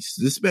stage,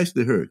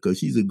 especially her, because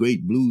she's a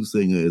great blues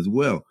singer as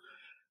well.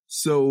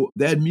 So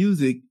that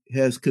music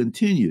has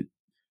continued.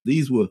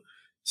 These were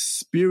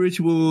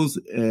spirituals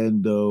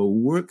and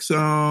work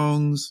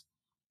songs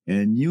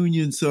and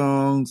union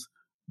songs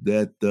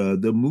that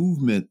the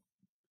movement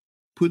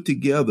put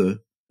together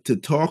to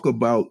talk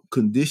about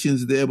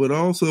conditions there, but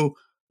also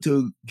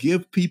to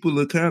give people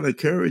the kind of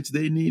courage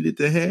they needed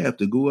to have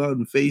to go out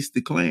and face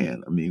the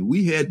Klan. I mean,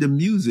 we had the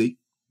music,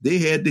 they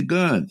had the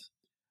guns,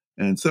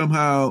 and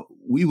somehow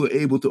we were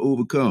able to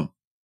overcome.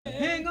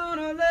 Ain't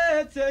gonna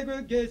let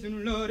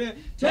segregation load it.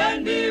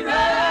 Turn me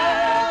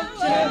round,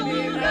 turn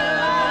me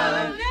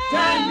round,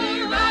 turn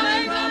me round.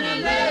 Ain't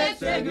gonna let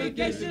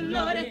segregation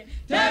load it.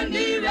 Turn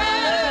me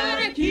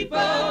round and keep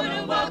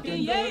on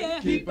walking, yeah.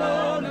 Keep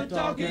on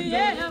talking,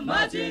 yeah.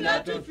 Marching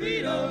up to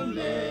freedom,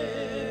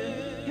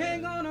 yeah.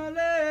 Ain't gonna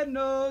let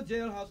no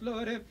jailhouse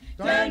load it.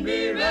 Turn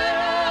me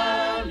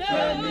round,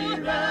 turn me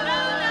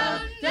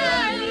round,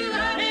 turn me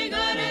round. Ain't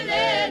gonna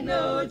let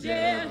no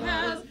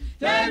jailhouse.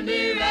 Turn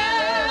me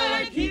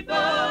round, keep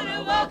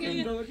on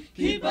walking,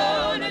 keep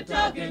on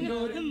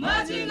talking,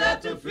 marching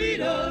up to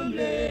freedom,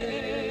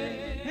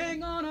 ain't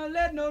gonna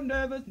let no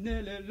nervous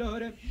Nelly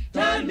load it.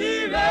 Turn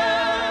me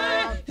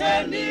round,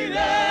 turn me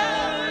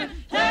round,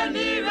 turn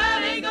me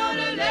round, ain't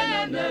gonna let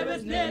no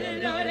nervous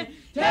Nelly load it.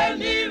 Turn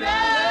me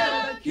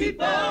round,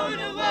 keep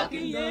on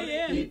walking,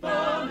 yeah, keep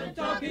on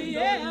talking,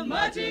 yeah,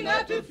 marching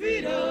up to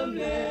freedom,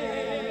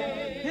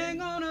 ain't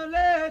gonna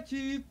let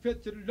Chief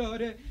Pritchard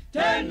load it.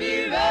 Turn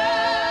me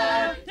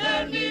round,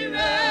 turn me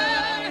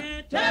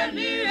round, turn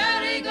me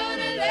round, ain't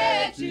gonna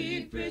let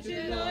Chief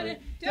Pritchard load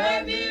it.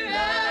 Turn me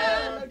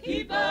round,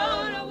 keep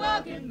on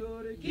walking,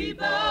 Lord,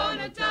 keep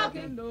on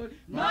talking, Lord,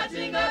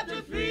 marching up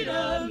to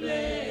freedom,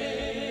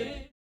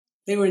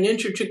 They were an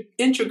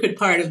intricate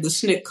part of the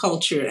SNCC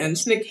culture, and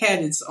SNCC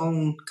had its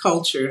own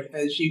culture,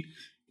 as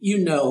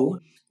you know.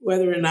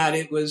 Whether or not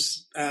it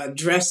was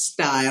dress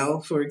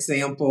style, for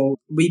example,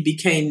 we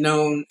became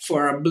known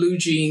for our blue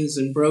jeans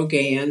and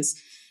brogans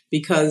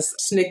because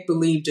SNCC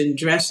believed in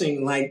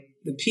dressing like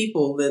the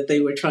people that they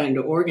were trying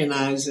to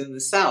organize in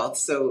the South.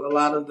 So a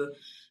lot of the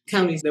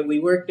counties that we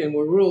worked in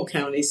were rural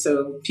counties,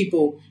 so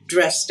people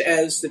dressed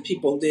as the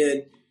people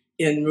did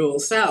in rural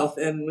South.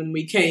 And when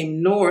we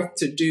came north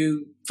to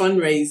do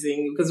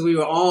fundraising, because we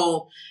were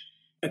all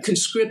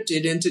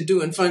conscripted into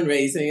doing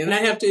fundraising. And I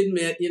have to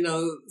admit,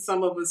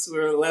 some of us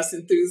were less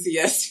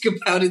enthusiastic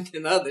about it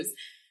than others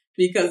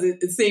because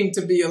it seemed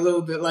to be a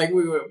little bit like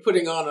we were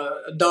putting on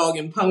a dog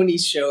and pony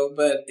show.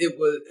 But it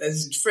was,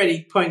 as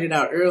Freddie pointed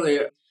out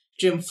earlier,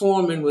 Jim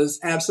Foreman was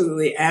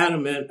absolutely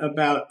adamant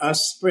about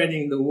us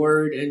spreading the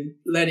word and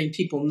letting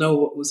people know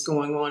what was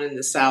going on in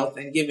the South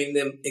and giving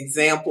them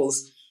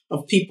examples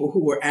of people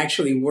who were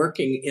actually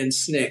working in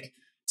SNCC,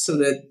 so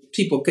that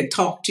people could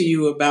talk to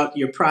you about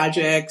your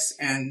projects.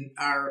 And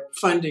our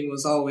funding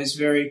was always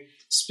very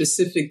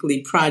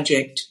specifically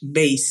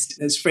project-based,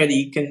 as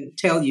Freddie can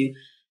tell you,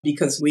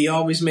 because we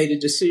always made a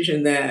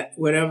decision that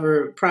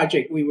whatever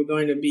project we were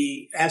going to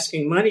be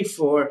asking money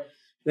for,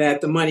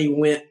 that the money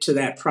went to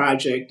that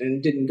project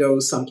and didn't go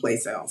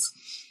someplace else.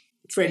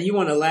 Freddie, you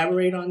want to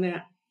elaborate on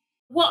that?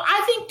 Well,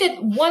 I think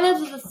that one of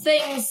the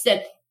things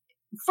that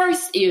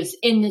first is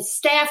in the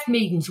staff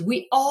meetings,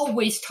 we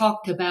always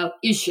talked about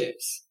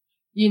issues,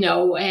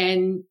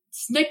 and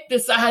SNCC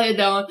decided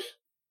on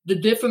the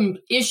different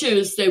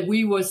issues that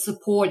we were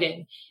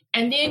supporting.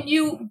 And then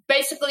you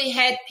basically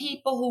had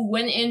people who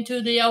went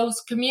into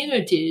those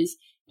communities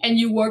and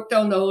you worked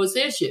on those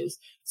issues.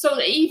 So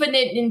even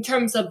in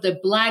terms of the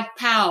Black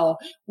Power,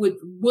 with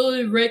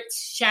Willie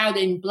Ricks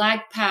shouting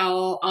Black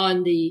Power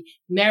on the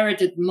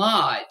Merited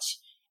March,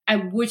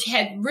 and which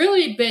had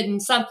really been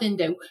something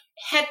that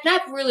had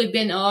not really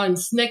been on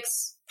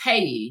SNCC's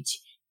page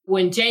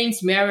when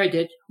James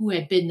Meredith, who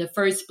had been the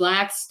first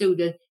Black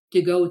student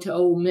to go to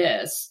Ole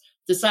Miss,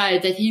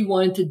 decided that he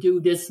wanted to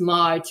do this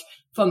march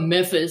from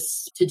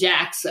Memphis to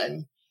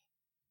Jackson.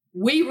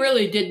 We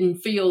really didn't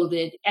feel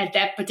that at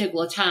that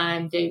particular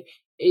time that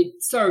it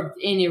served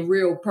any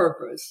real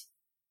purpose.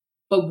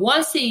 But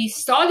once he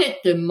started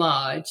the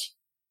march,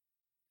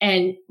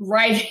 and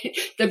right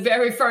the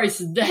very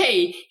first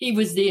day he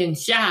was then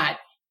shot,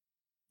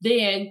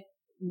 then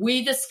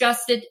we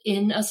discussed it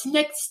in a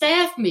SNCC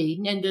staff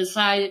meeting and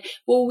decided,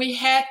 well, we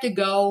had to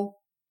go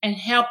and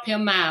help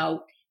him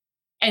out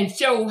and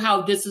show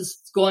how this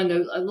is going to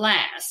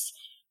last.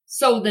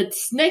 So the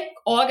SNCC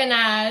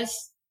organized.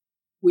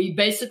 We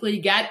basically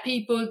got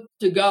people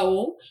to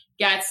go,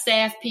 got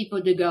staff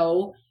people to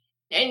go,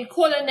 and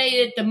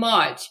coordinated the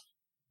march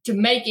to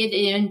make it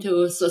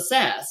into a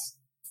success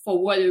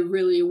for what it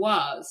really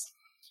was.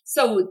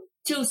 So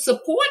to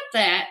support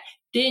that,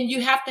 then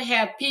you have to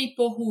have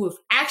people who have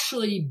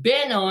actually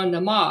been on the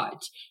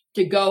march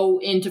to go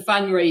into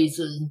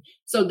fundraising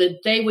so that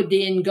they would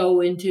then go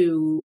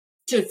into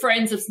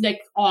Friends of SNCC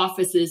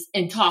offices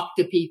and talk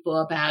to people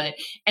about it.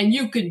 And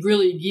you could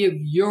really give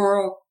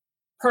your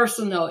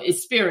personal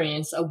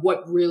experience of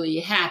what really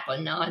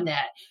happened on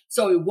that.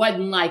 So it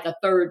wasn't like a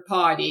third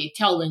party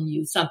telling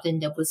you something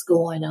that was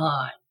going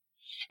on.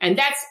 And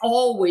that's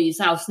always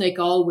how SNCC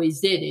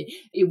always did it.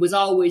 It was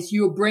always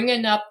you're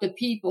bringing up the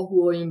people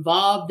who are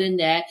involved in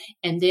that,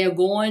 and they're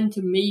going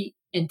to meet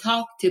and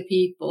talk to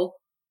people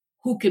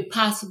who could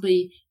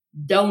possibly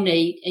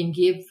donate and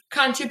give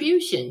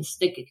contributions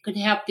that could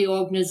help the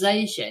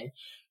organization.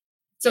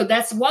 So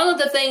that's one of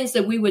the things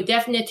that we would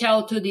definitely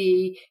tell to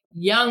the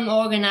young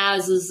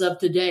organizers of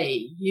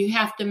today. You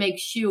have to make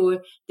sure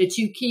that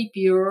you keep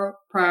your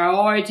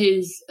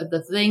priorities of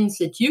the things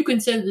that you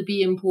consider to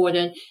be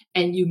important,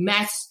 and you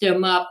match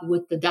them up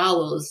with the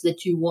dollars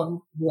that you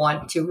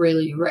want to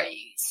really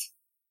raise.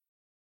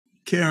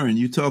 Karen,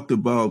 you talked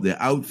about the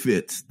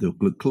outfits, the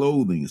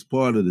clothing as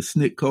part of the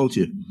SNCC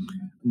culture.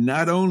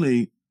 Not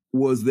only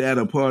was that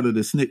a part of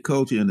the SNCC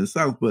culture in the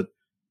South, but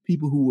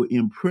people who were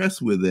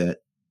impressed with that.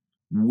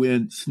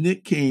 When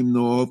SNCC came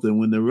north and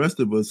when the rest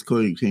of us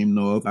came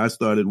north, I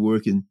started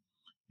working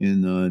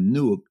in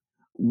Newark.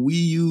 We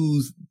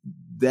used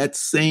that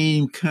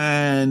same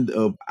kind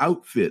of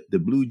outfit, the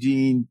blue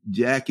jean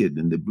jacket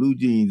and the blue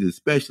jeans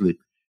especially,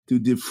 to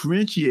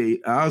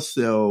differentiate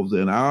ourselves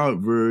and our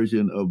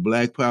version of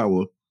Black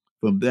Power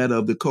from that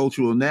of the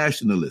cultural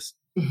nationalists.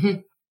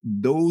 Mm-hmm.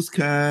 Those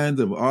kinds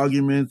of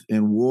arguments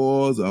and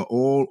wars are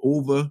all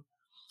over.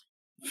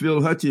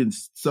 Phil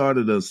Hutchins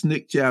started a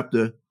SNCC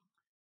chapter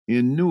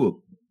in Newark.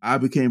 I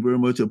became very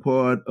much a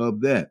part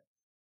of that.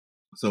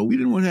 So we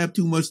didn't want to have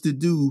too much to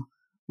do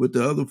with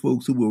the other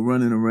folks who were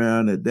running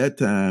around at that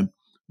time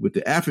with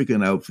the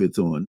African outfits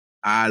on.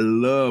 I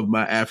love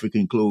my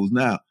African clothes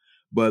now,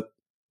 but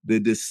the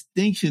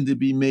distinction to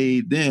be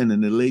made then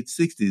in the late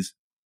 60s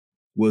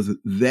was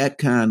that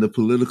kind of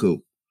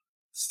political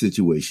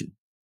situation.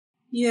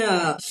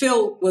 Yeah,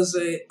 Phil was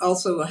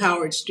also a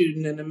Howard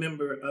student and a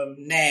member of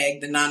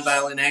NAG, the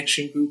Nonviolent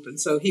Action Group. And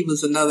so he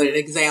was another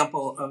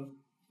example of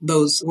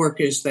those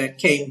workers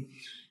that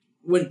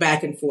went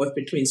back and forth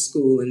between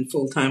school and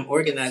full-time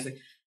organizing.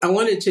 I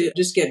wanted to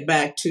just get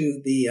back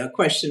to the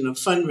question of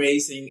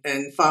fundraising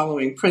and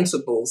following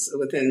principles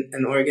within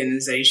an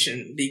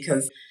organization,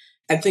 because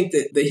I think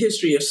that the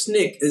history of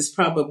SNCC is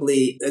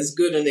probably as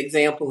good an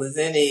example as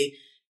any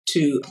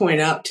to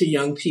point out to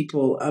young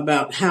people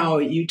about how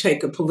you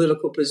take a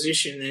political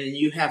position and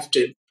you have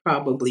to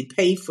probably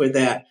pay for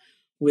that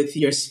with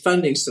your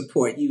funding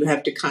support. You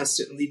have to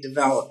constantly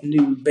develop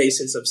new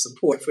bases of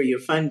support for your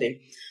funding.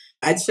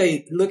 I'd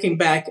say looking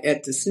back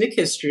at the SNCC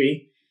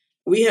history,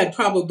 we had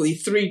probably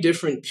 3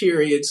 different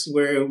periods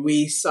where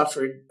we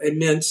suffered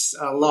immense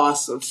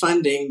loss of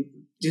funding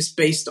just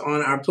based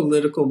on our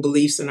political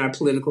beliefs and our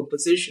political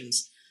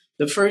positions.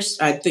 The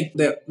first, I think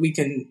that we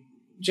can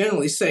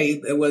generally say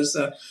there was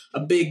a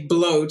big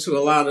blow to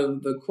a lot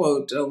of the,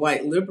 quote,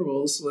 white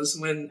liberals was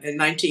when in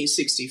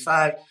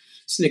 1965,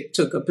 SNCC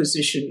took a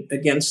position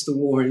against the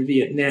war in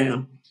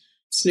Vietnam.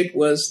 SNCC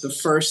was the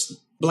first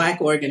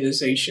Black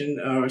organization,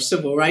 or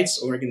civil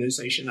rights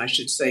organization, I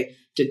should say,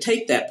 to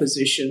take that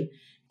position.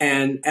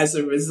 And as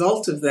a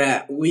result of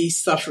that, we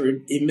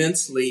suffered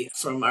immensely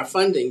from our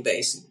funding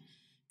base.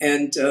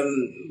 And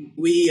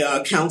we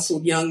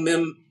counseled young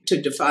men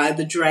to defy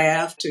the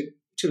draft,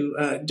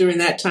 during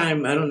that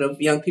time, I don't know if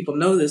young people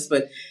know this,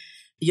 but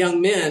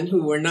young men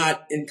who were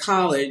not in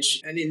college,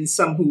 and even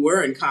some who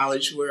were in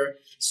college, were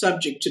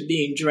subject to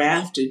being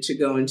drafted to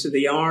go into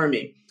the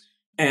Army.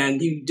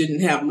 And you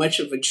didn't have much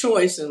of a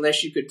choice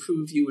unless you could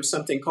prove you were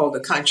something called a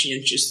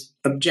conscientious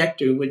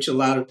objector, which a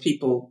lot of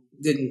people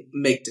didn't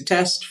make the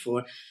test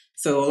for.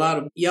 So a lot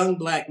of young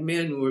Black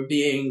men were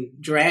being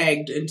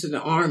dragged into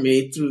the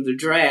Army through the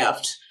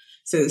draft.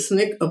 So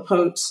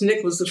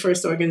SNCC was the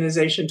first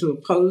organization to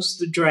oppose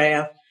the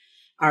draft.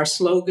 Our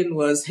slogan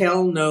was,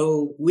 "Hell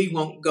no, we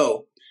won't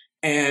go."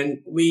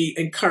 And we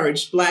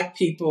encouraged Black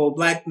people,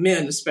 Black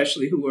men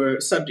especially, who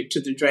were subject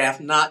to the draft,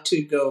 not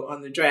to go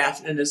on the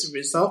draft. And as a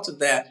result of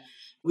that,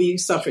 we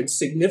suffered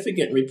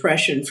significant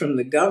repression from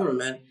the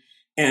government.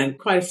 And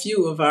quite a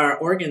few of our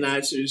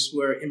organizers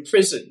were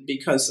imprisoned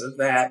because of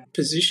that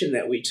position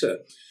that we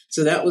took.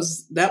 So that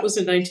was in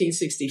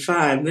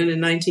 1965. Then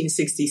in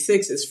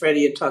 1966, as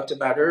Freddie had talked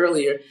about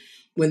earlier,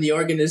 when the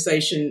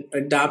organization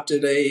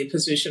adopted a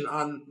position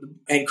on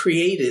and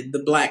created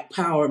the Black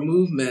Power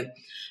movement,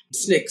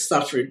 SNCC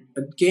suffered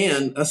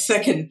again a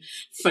second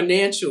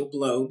financial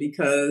blow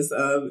because,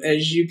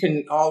 as you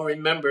can all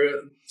remember,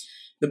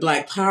 the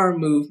Black Power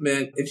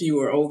movement, if you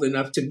were old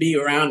enough to be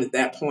around at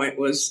that point,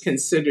 was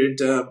considered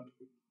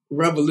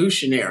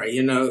revolutionary.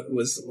 You know, it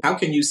was, how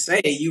can you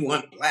say you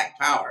want Black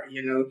Power?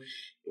 You know,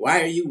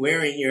 why are you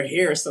wearing your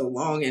hair so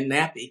long and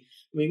nappy?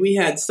 I mean, we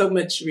had so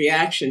much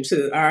reaction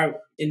to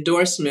our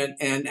endorsement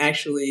and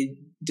actually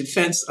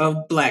defense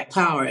of Black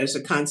Power as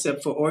a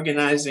concept for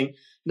organizing,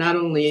 not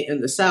only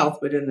in the South,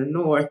 but in the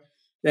North,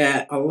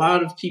 that a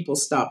lot of people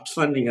stopped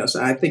funding us.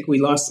 I think we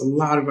lost a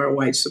lot of our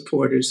white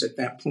supporters at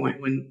that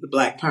point when the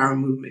Black Power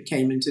movement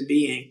came into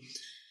being.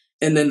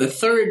 And then the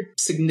third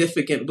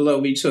significant blow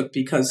we took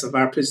because of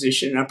our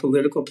position, our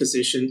political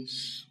position,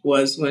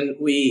 was when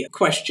we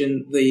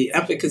questioned the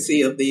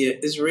efficacy of the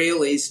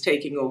Israelis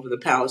taking over the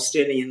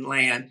Palestinian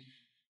land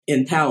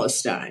in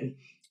Palestine.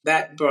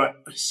 That brought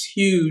a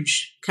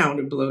huge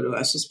counterblow to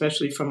us,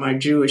 especially from our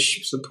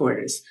Jewish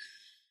supporters.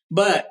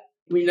 But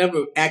we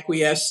never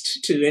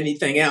acquiesced to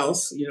anything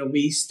else.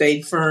 We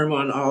stayed firm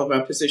on all of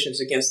our positions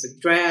against the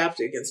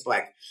draft, against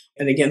Black,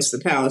 and against the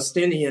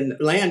Palestinian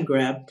land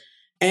grab.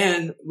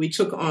 And we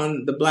took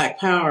on the Black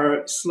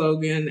Power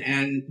slogan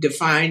and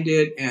defined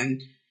it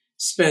and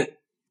spent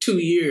 2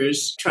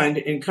 years trying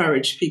to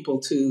encourage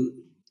people to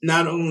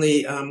not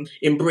only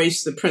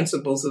embrace the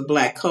principles of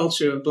Black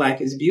culture, of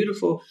Black is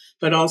beautiful,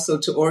 but also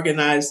to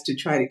organize to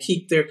try to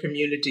keep their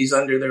communities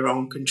under their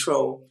own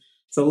control.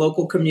 So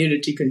local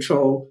community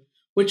control,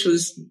 which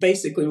was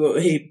basically what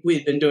we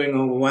had been doing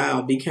all the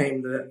while,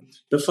 became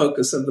the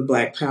focus of the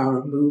Black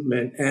Power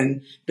movement.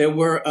 And there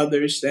were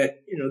others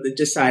that, that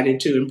decided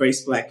to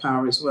embrace Black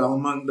Power as well,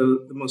 among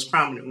the most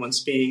prominent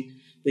ones being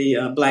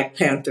the Black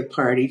Panther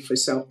Party for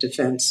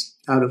Self-Defense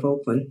out of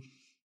Oakland,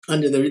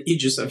 under the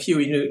aegis of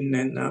Huey Newton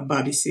and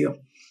Bobby Seale.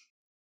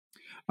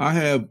 I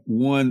have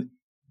one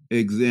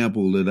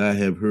example that I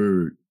have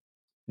heard,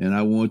 and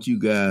I want you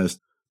guys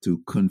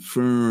to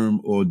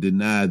confirm or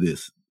deny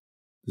this.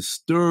 The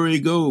story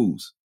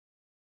goes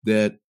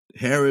that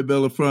Harry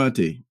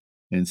Belafonte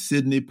and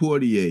Sidney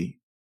Poitier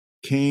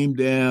came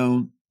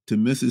down to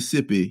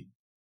Mississippi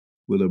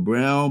with a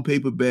brown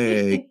paper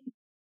bag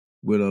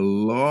with a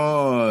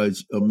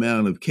large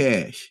amount of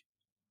cash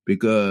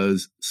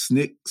because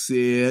SNCC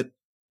said,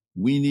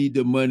 we need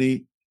the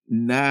money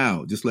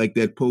now, just like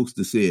that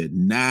poster said,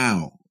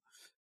 now.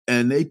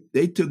 And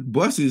they took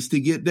buses to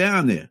get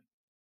down there,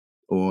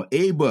 or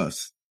a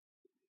bus.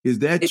 Is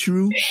that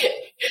true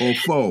or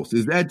false?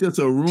 Is that just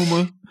a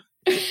rumor?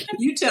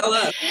 You tell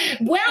us.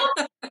 Well,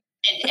 I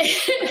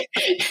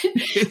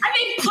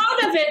think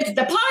part of it,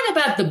 the part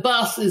about the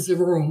bus is a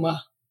rumor.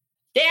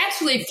 They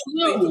actually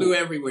flew. They flew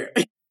everywhere.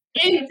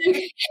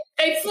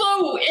 They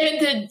flew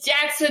into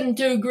Jackson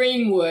to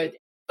Greenwood,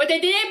 but they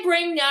did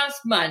bring us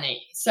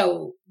money.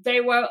 So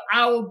they were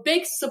our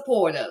big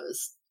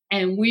supporters,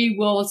 and we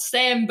will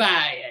stand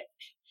by it.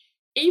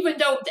 Even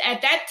though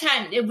at that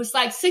time it was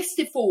like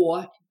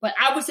 64, but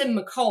I was in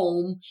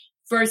Macomb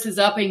versus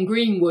up in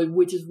Greenwood,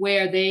 which is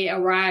where they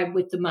arrived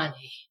with the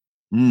money.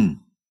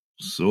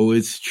 So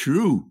it's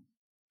true.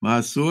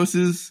 My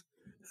sources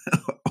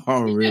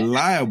are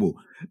reliable.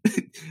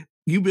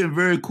 You've been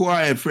very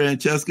quiet,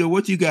 Francesca.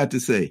 What you got to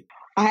say?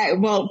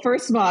 Well,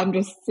 first of all, I'm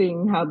just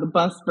seeing how the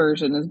bus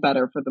version is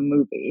better for the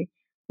movie.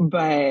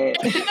 But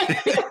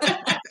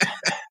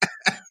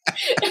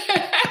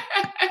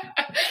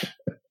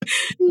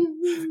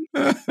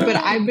but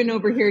I've been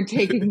over here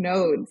taking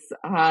notes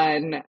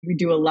on, we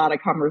do a lot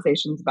of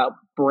conversations about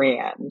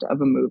brand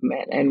of a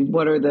movement and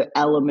what are the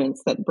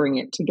elements that bring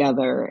it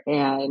together.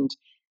 And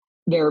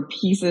there are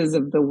pieces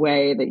of the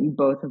way that you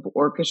both have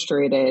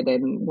orchestrated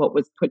and what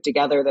was put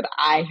together that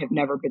I have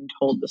never been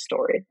told the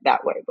story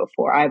that way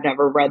before. I've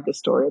never read the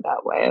story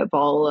that way, of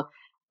all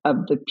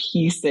of the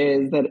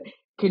pieces that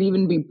could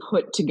even be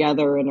put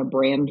together in a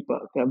brand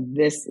book of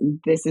this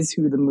is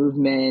who the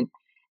movement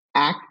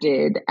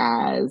acted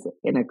as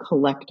in a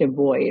collective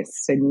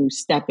voice. And you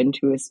step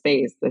into a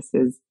space,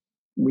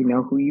 we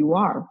know who you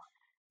are.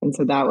 And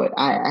so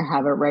I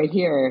have it right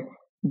here,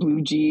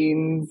 blue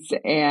jeans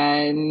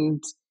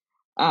and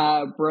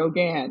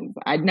brogans.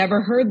 I'd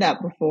never heard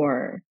that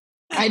before.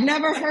 I'd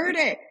never heard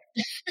it.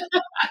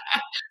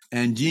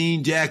 And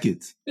jean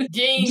jackets.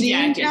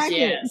 Jean jackets,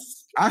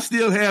 yes. I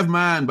still have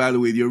mine, by the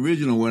way, the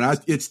original one.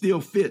 It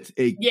still fits.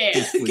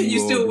 Yes. Can you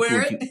still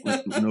wear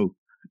it? No,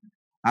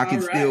 I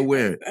can still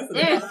wear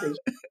it.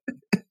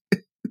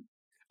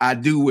 I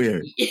do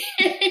wear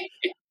it.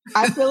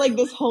 I feel like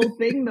this whole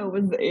thing, though,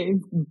 was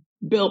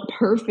built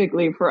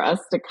perfectly for us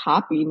to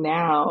copy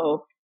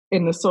now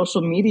in the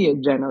social media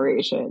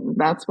generation.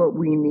 That's what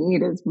we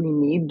need. We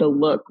need the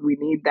look. We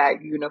need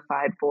that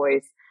unified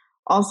voice.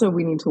 Also,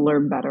 we need to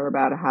learn better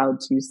about how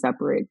to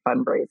separate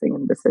fundraising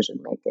and decision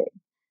making.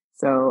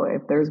 So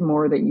if there's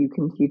more that you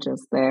can teach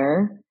us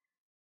there,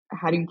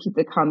 how do you keep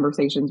the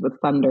conversations with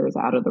funders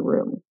out of the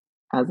room,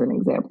 as an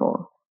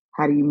example?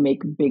 How do you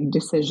make big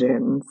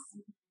decisions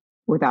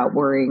without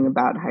worrying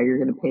about how you're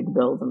going to pay the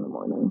bills in the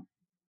morning?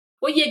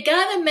 Well, you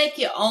got to make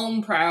your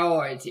own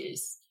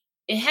priorities.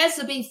 It has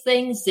to be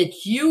things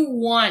that you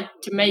want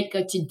to make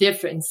a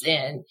difference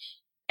in.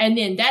 And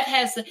then that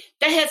has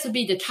to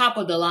be the top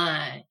of the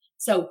line.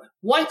 So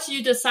once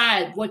you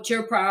decide what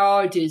your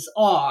priorities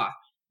are,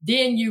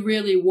 then you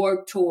really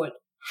work toward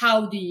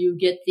how do you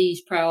get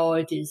these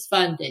priorities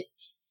funded.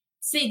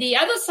 See, the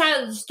other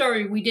side of the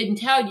story we didn't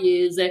tell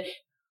you is that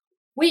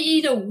we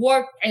either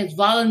work as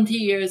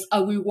volunteers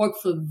or we work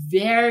for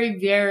very,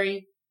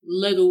 very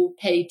little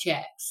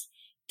paychecks,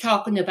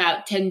 talking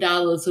about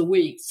 $10 a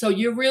week. So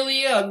you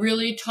really are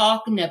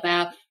talking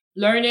about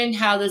learning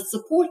how to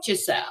support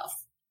yourself.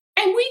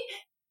 And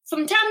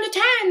from time to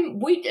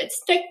time,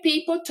 SNCC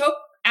people took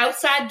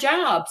outside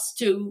jobs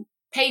to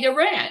pay the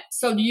rent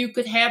so you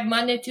could have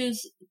money to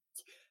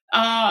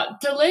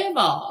live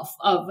off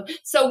of.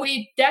 So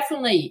we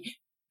definitely,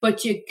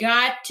 but you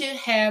got to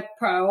have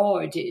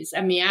priorities.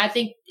 I mean, I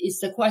think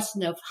it's a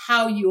question of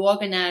how you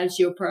organize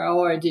your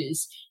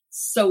priorities.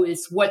 So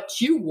it's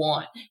what you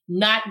want,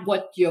 not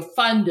what your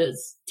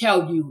funders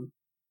tell you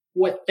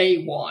what they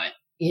want,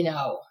 you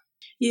know.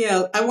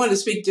 Yeah, I want to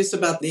speak just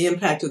about the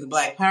impact of the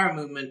Black Power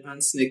movement on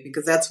SNCC,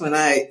 because that's when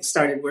I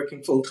started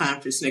working full time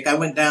for SNCC. I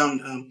went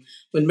down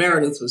when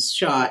Meredith was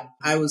shot.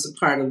 I was a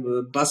part of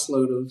a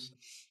busload of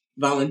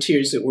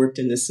volunteers that worked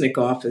in the SNCC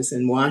office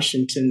in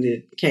Washington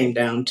that came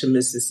down to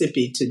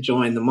Mississippi to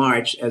join the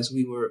march, as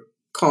we were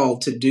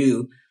called to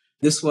do.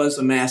 This was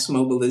a mass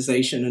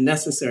mobilization, a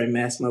necessary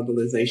mass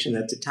mobilization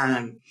at the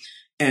time.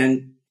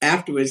 And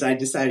afterwards, I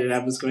decided I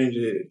was going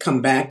to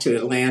come back to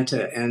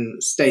Atlanta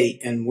and stay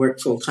and work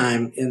full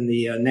time in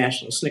the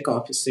National SNCC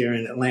office there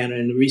in Atlanta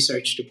in the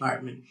research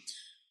department.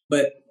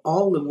 But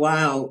all the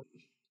while,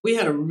 we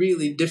had a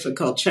really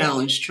difficult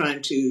challenge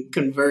trying to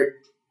convert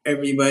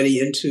everybody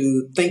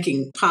into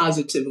thinking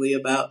positively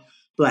about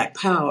Black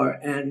power.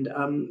 And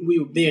we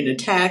were being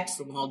attacked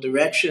from all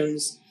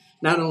directions,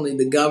 not only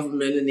the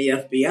government and the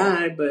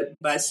FBI, but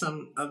by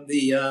some of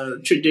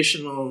the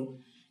traditional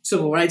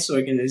civil rights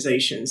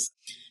organizations.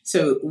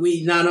 So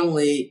we not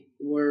only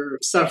were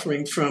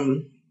suffering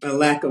from a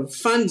lack of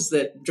funds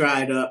that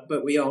dried up,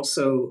 but we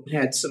also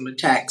had some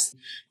attacks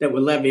that were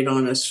levied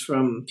on us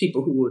from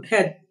people who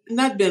had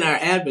not been our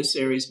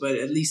adversaries, but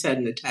at least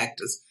hadn't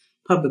attacked us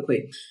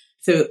publicly.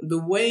 So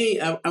the way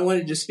I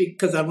wanted to speak,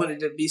 because I wanted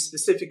to be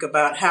specific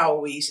about how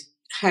we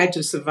had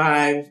to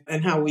survive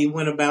and how we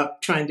went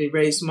about trying to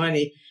raise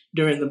money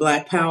during the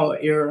Black Power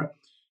era.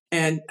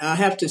 And I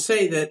have to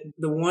say that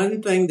the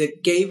one thing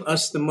that gave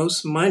us the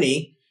most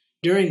money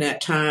during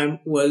that time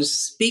was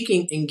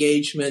speaking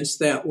engagements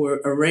that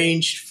were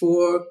arranged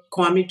for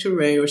Kwame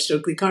Ture or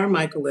Stokely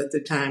Carmichael at the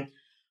time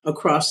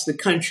across the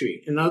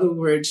country. In other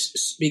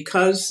words,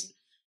 because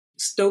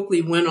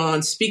Stokely went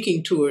on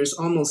speaking tours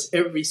almost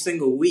every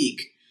single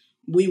week,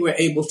 we were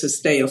able to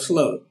stay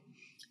afloat.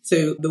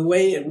 So the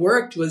way it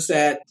worked was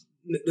that,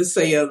 let's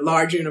say a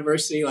large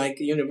university like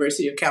the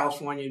University of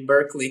California in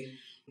Berkeley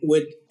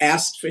would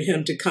ask for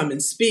him to come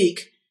and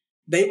speak.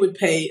 They would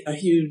pay a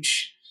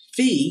huge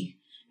fee.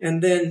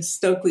 And then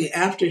Stokely,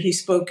 after he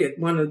spoke at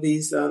one of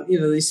these,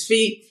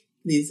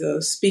 these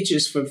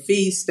speeches for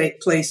fee state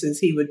places,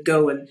 he would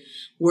go and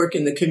work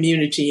in the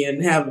community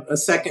and have a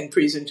second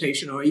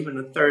presentation or even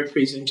a third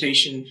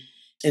presentation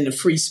in a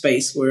free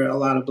space where a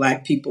lot of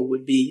Black people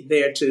would be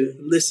there to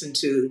listen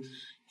to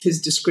his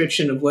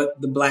description of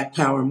what the Black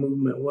Power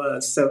movement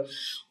was. So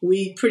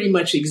we pretty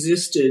much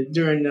existed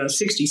during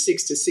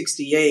 66 to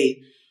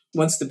 68.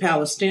 Once the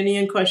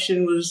Palestinian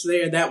question was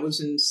there, that was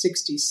in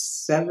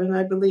 67,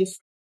 I believe.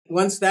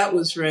 Once that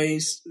was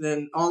raised,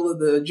 then all of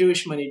the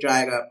Jewish money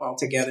dried up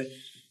altogether.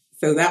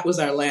 So that was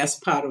our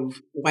last pot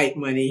of white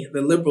money.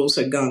 The liberals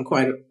had gone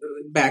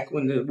back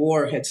when the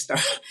war had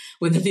started,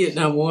 when the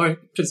Vietnam War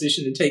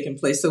position had taken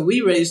place. So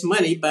we raised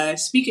money by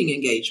speaking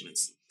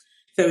engagements.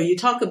 So you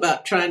talk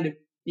about trying to,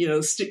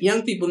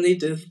 young people need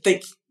to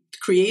think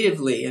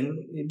creatively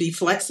and be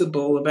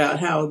flexible about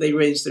how they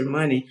raise their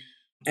money.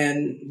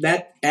 And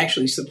that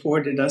actually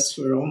supported us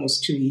for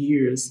almost 2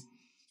 years.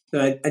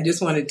 So I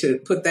just wanted to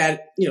put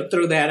that,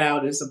 throw that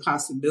out as a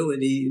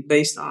possibility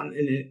based on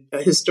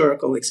a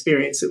historical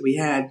experience that we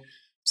had.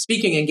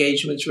 Speaking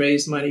engagements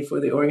raised money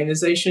for the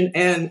organization.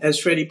 And as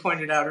Freddie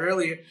pointed out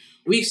earlier,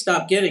 we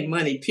stopped getting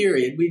money,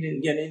 period. We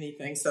didn't get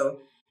anything. So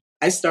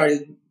I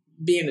started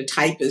being a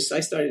typist. I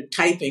started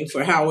typing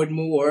for Howard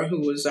Moore,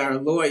 who was our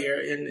lawyer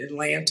in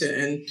Atlanta.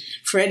 And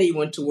Freddie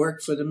went to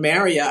work for the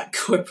Marriott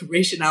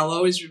Corporation. I'll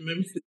always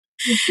remember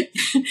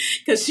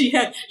because she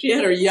had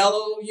her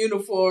yellow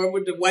uniform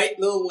with the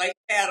little white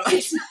hat on.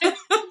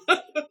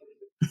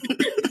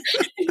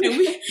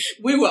 And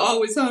we were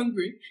always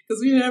hungry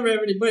because we didn't ever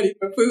have any money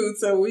for food.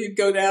 So we'd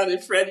go down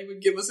and Freddie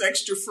would give us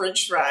extra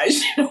French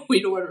fries.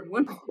 We'd order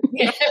one.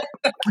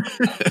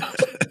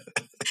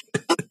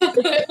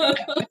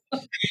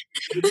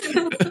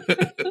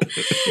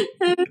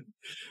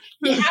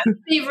 You have to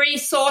be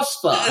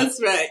resourceful.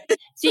 That's right.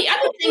 The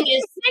other thing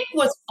is, SNCC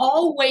was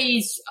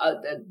always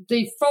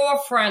the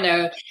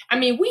forefronter. I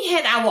mean, we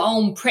had our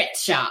own print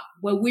shop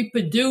where we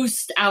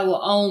produced our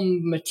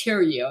own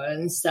material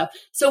and stuff.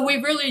 So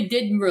we really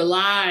didn't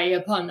rely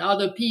upon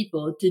other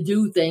people to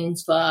do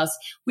things for us.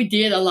 We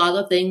did a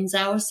lot of things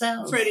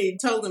ourselves. Freddie,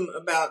 tell them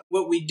about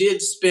what we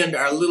did spend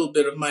our little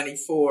bit of money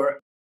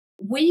for.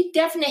 We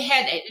definitely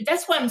had,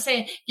 that's what I'm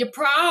saying, your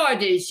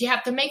priorities. You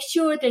have to make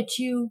sure that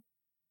you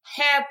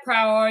have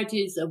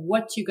priorities of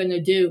what you're going to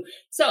do.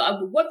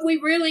 So what we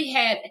really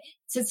had,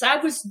 since I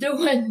was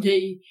doing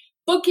the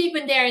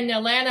bookkeeping there in the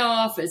Atlanta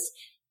office,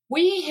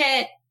 we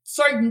had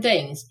certain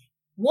things.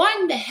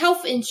 One, the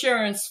health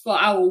insurance for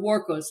our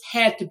workers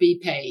had to be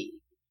paid.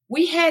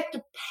 We had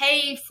to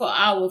pay for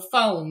our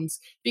phones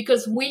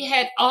because we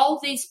had all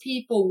these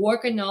people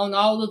working on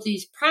all of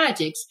these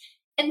projects,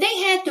 and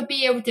they had to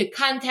be able to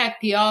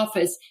contact the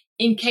office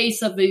in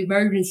case of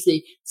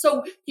emergency.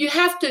 So you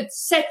have to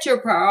set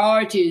your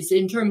priorities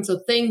in terms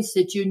of things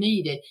that you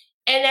needed.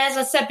 And as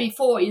I said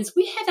before, is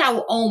we had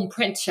our own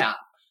print shop.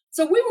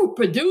 So we were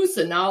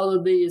producing all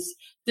of this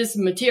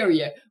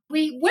material.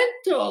 We went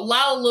to a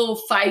lot of little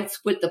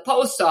fights with the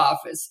post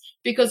office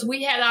because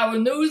we had our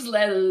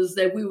newsletters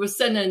that we were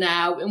sending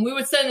out, and we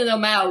were sending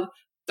them out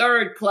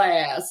third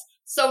class,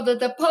 so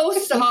that the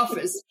post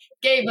office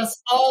gave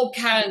us all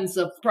kinds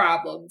of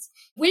problems.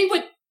 We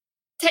would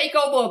take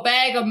over a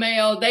bag of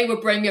mail, they would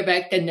bring it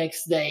back the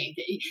next day.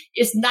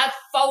 It's not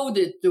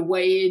folded the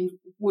way in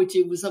which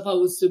it was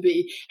supposed to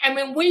be. I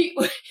mean, we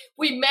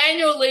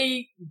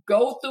manually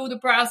go through the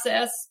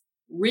process,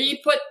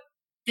 re-put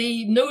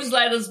the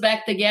newsletters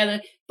back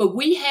together, but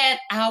we had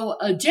our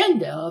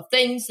agenda of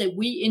things that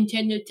we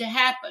intended to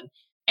happen.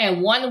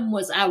 And one of them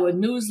was our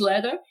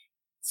newsletter.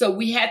 So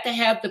we had to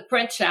have the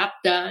print shop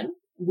done.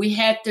 We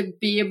had to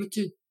be able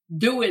to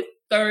do it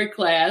third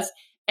class.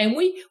 And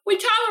we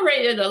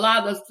tolerated a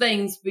lot of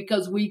things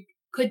because we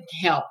couldn't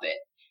help it.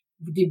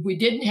 We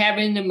didn't have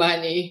any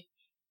money.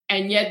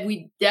 And yet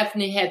we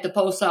definitely had the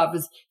post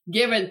office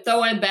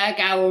throwing back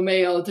our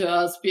mail to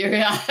us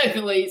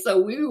periodically.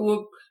 So we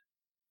would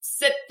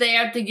sit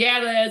there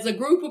together as a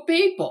group of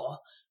people,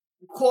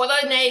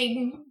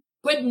 coordinating,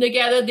 putting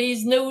together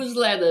these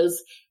newsletters.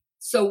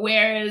 So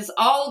whereas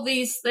all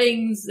these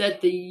things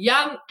that the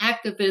young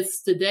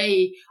activists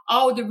today,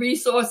 all the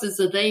resources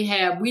that they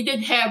have, we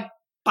didn't have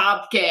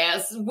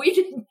podcasts. We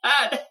did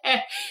not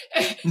have,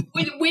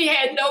 we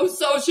had no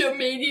social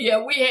media.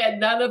 We had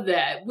none of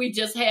that. We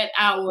just had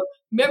our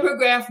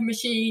mimeograph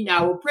machine,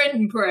 our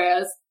printing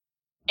press,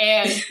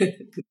 and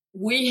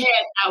we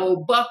had our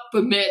buck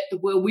permit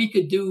where we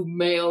could do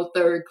mail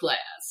third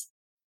class.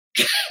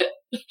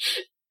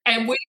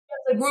 And we,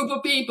 as a group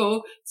of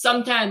people,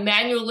 sometimes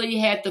manually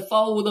had to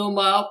fold them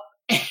up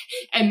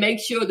and make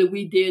sure that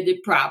we did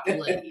it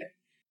properly.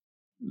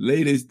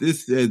 Ladies,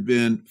 this has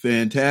been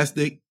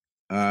fantastic.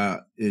 I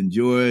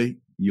enjoy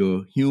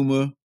your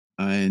humor.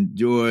 I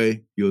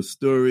enjoy your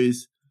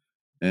stories.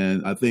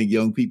 And I think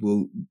young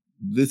people,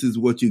 this is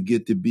what you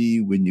get to be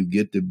when you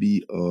get to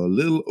be a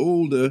little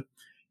older.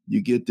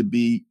 You get to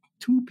be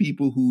two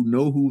people who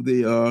know who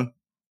they are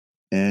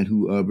and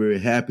who are very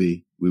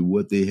happy with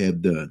what they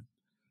have done.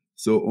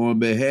 So on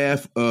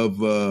behalf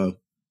of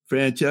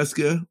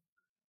Francesca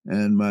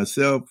and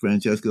myself,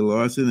 Francesca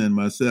Larson and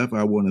myself,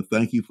 I want to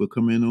thank you for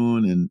coming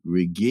on and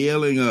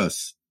regaling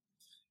us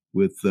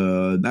with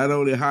not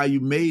only how you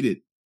made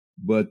it,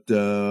 but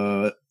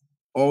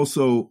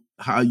also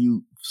how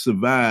you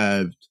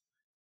survived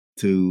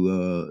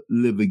to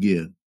live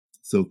again.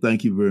 So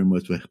thank you very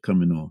much for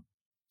coming on.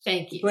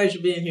 Thank you.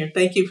 Pleasure being here.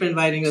 Thank you for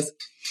inviting us.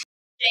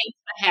 Thanks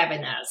for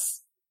having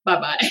us.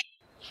 Bye-bye.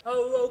 I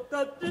woke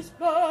up this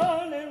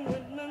morning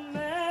with my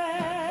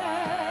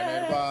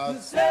mind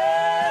was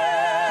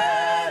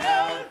set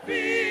on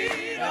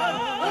freedom.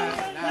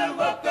 I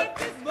woke up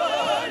this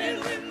morning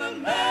with my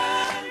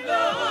mind,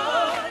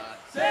 Lord,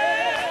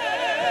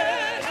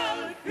 set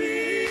on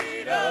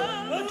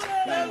freedom.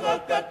 I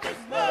woke up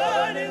this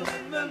morning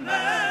with my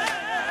mind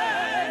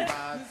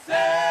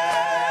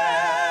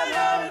set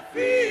on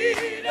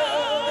freedom.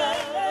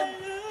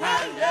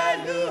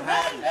 Hallelujah,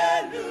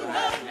 hallelujah,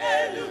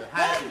 hallelujah,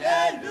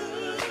 hallelujah.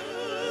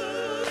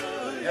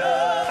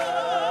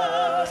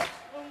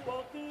 I'm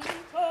walking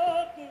and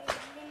talking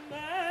with my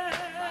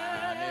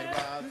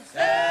mind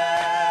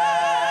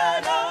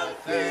set on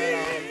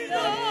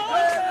freedom.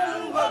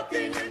 I'm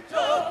walking and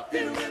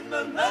talking with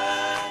my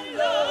mind,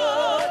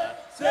 Lord,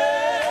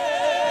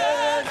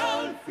 set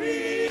on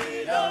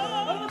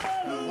freedom.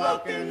 I'm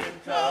walking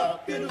and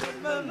talking with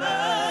my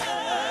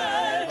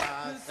mind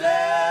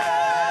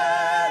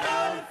set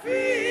on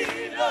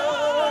freedom.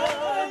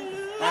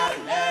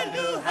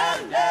 Hallelujah,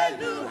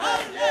 hallelujah,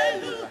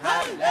 hallelujah,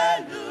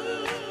 hallelujah.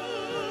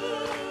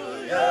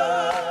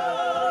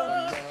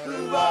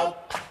 Walk,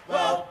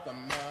 walk,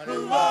 walk,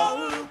 walk,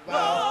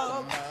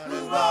 walk,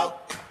 walk,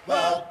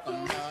 walk,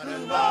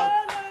 walk,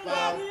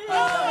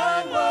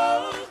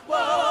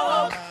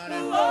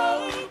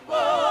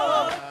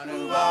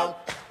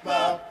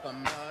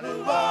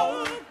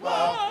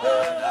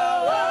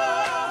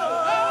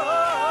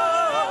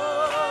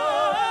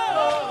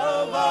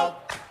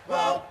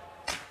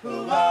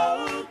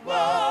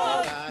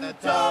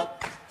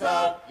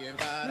 you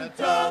gotta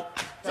talk,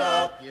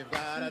 talk, you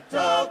gotta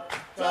talk,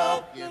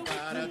 talk, you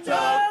gotta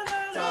talk,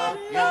 talk,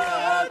 you gotta talk, talk, you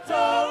gotta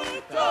talk,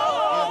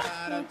 talk,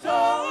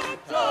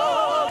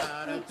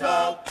 gotta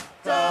talk,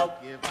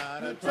 talk, you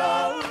gotta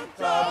talk,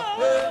 talk,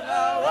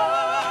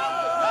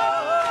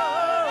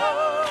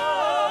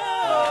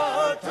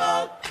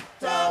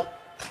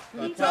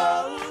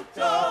 talk,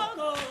 talk,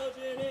 'cause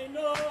it ain't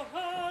no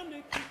harm to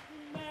keep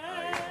your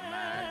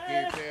mind,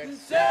 keep it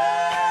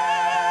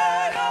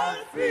set on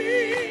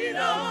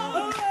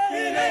freedom.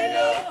 It ain't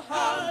no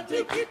harm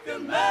to keep your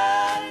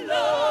mind,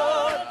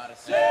 Lord,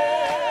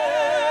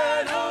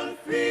 set on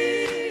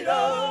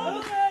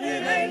freedom.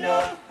 It ain't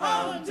no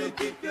harm to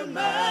keep your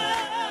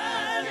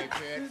mind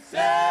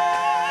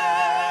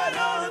set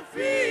on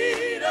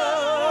freedom.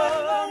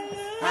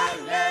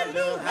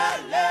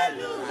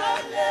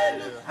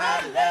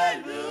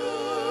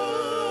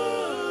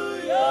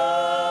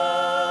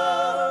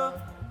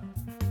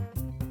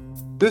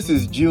 This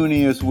is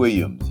Junius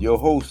Williams, your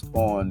host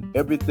on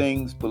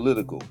Everything's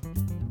Political.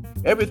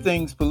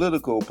 Everything's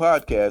Political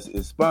podcast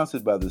is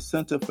sponsored by the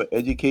Center for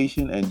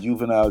Education and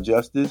Juvenile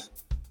Justice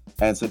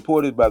and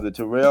supported by the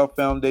Terrell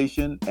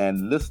Foundation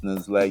and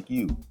listeners like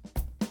you.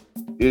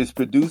 It is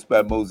produced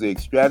by Mosaic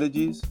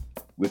Strategies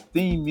with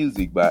theme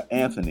music by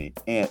Anthony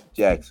Ant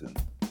Jackson.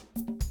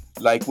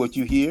 Like what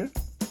you hear?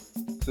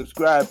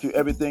 Subscribe to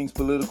Everything's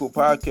Political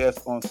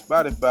podcast on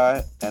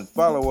Spotify and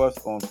follow us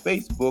on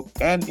Facebook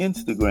and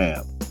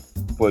Instagram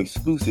for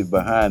exclusive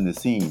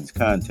behind-the-scenes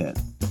content.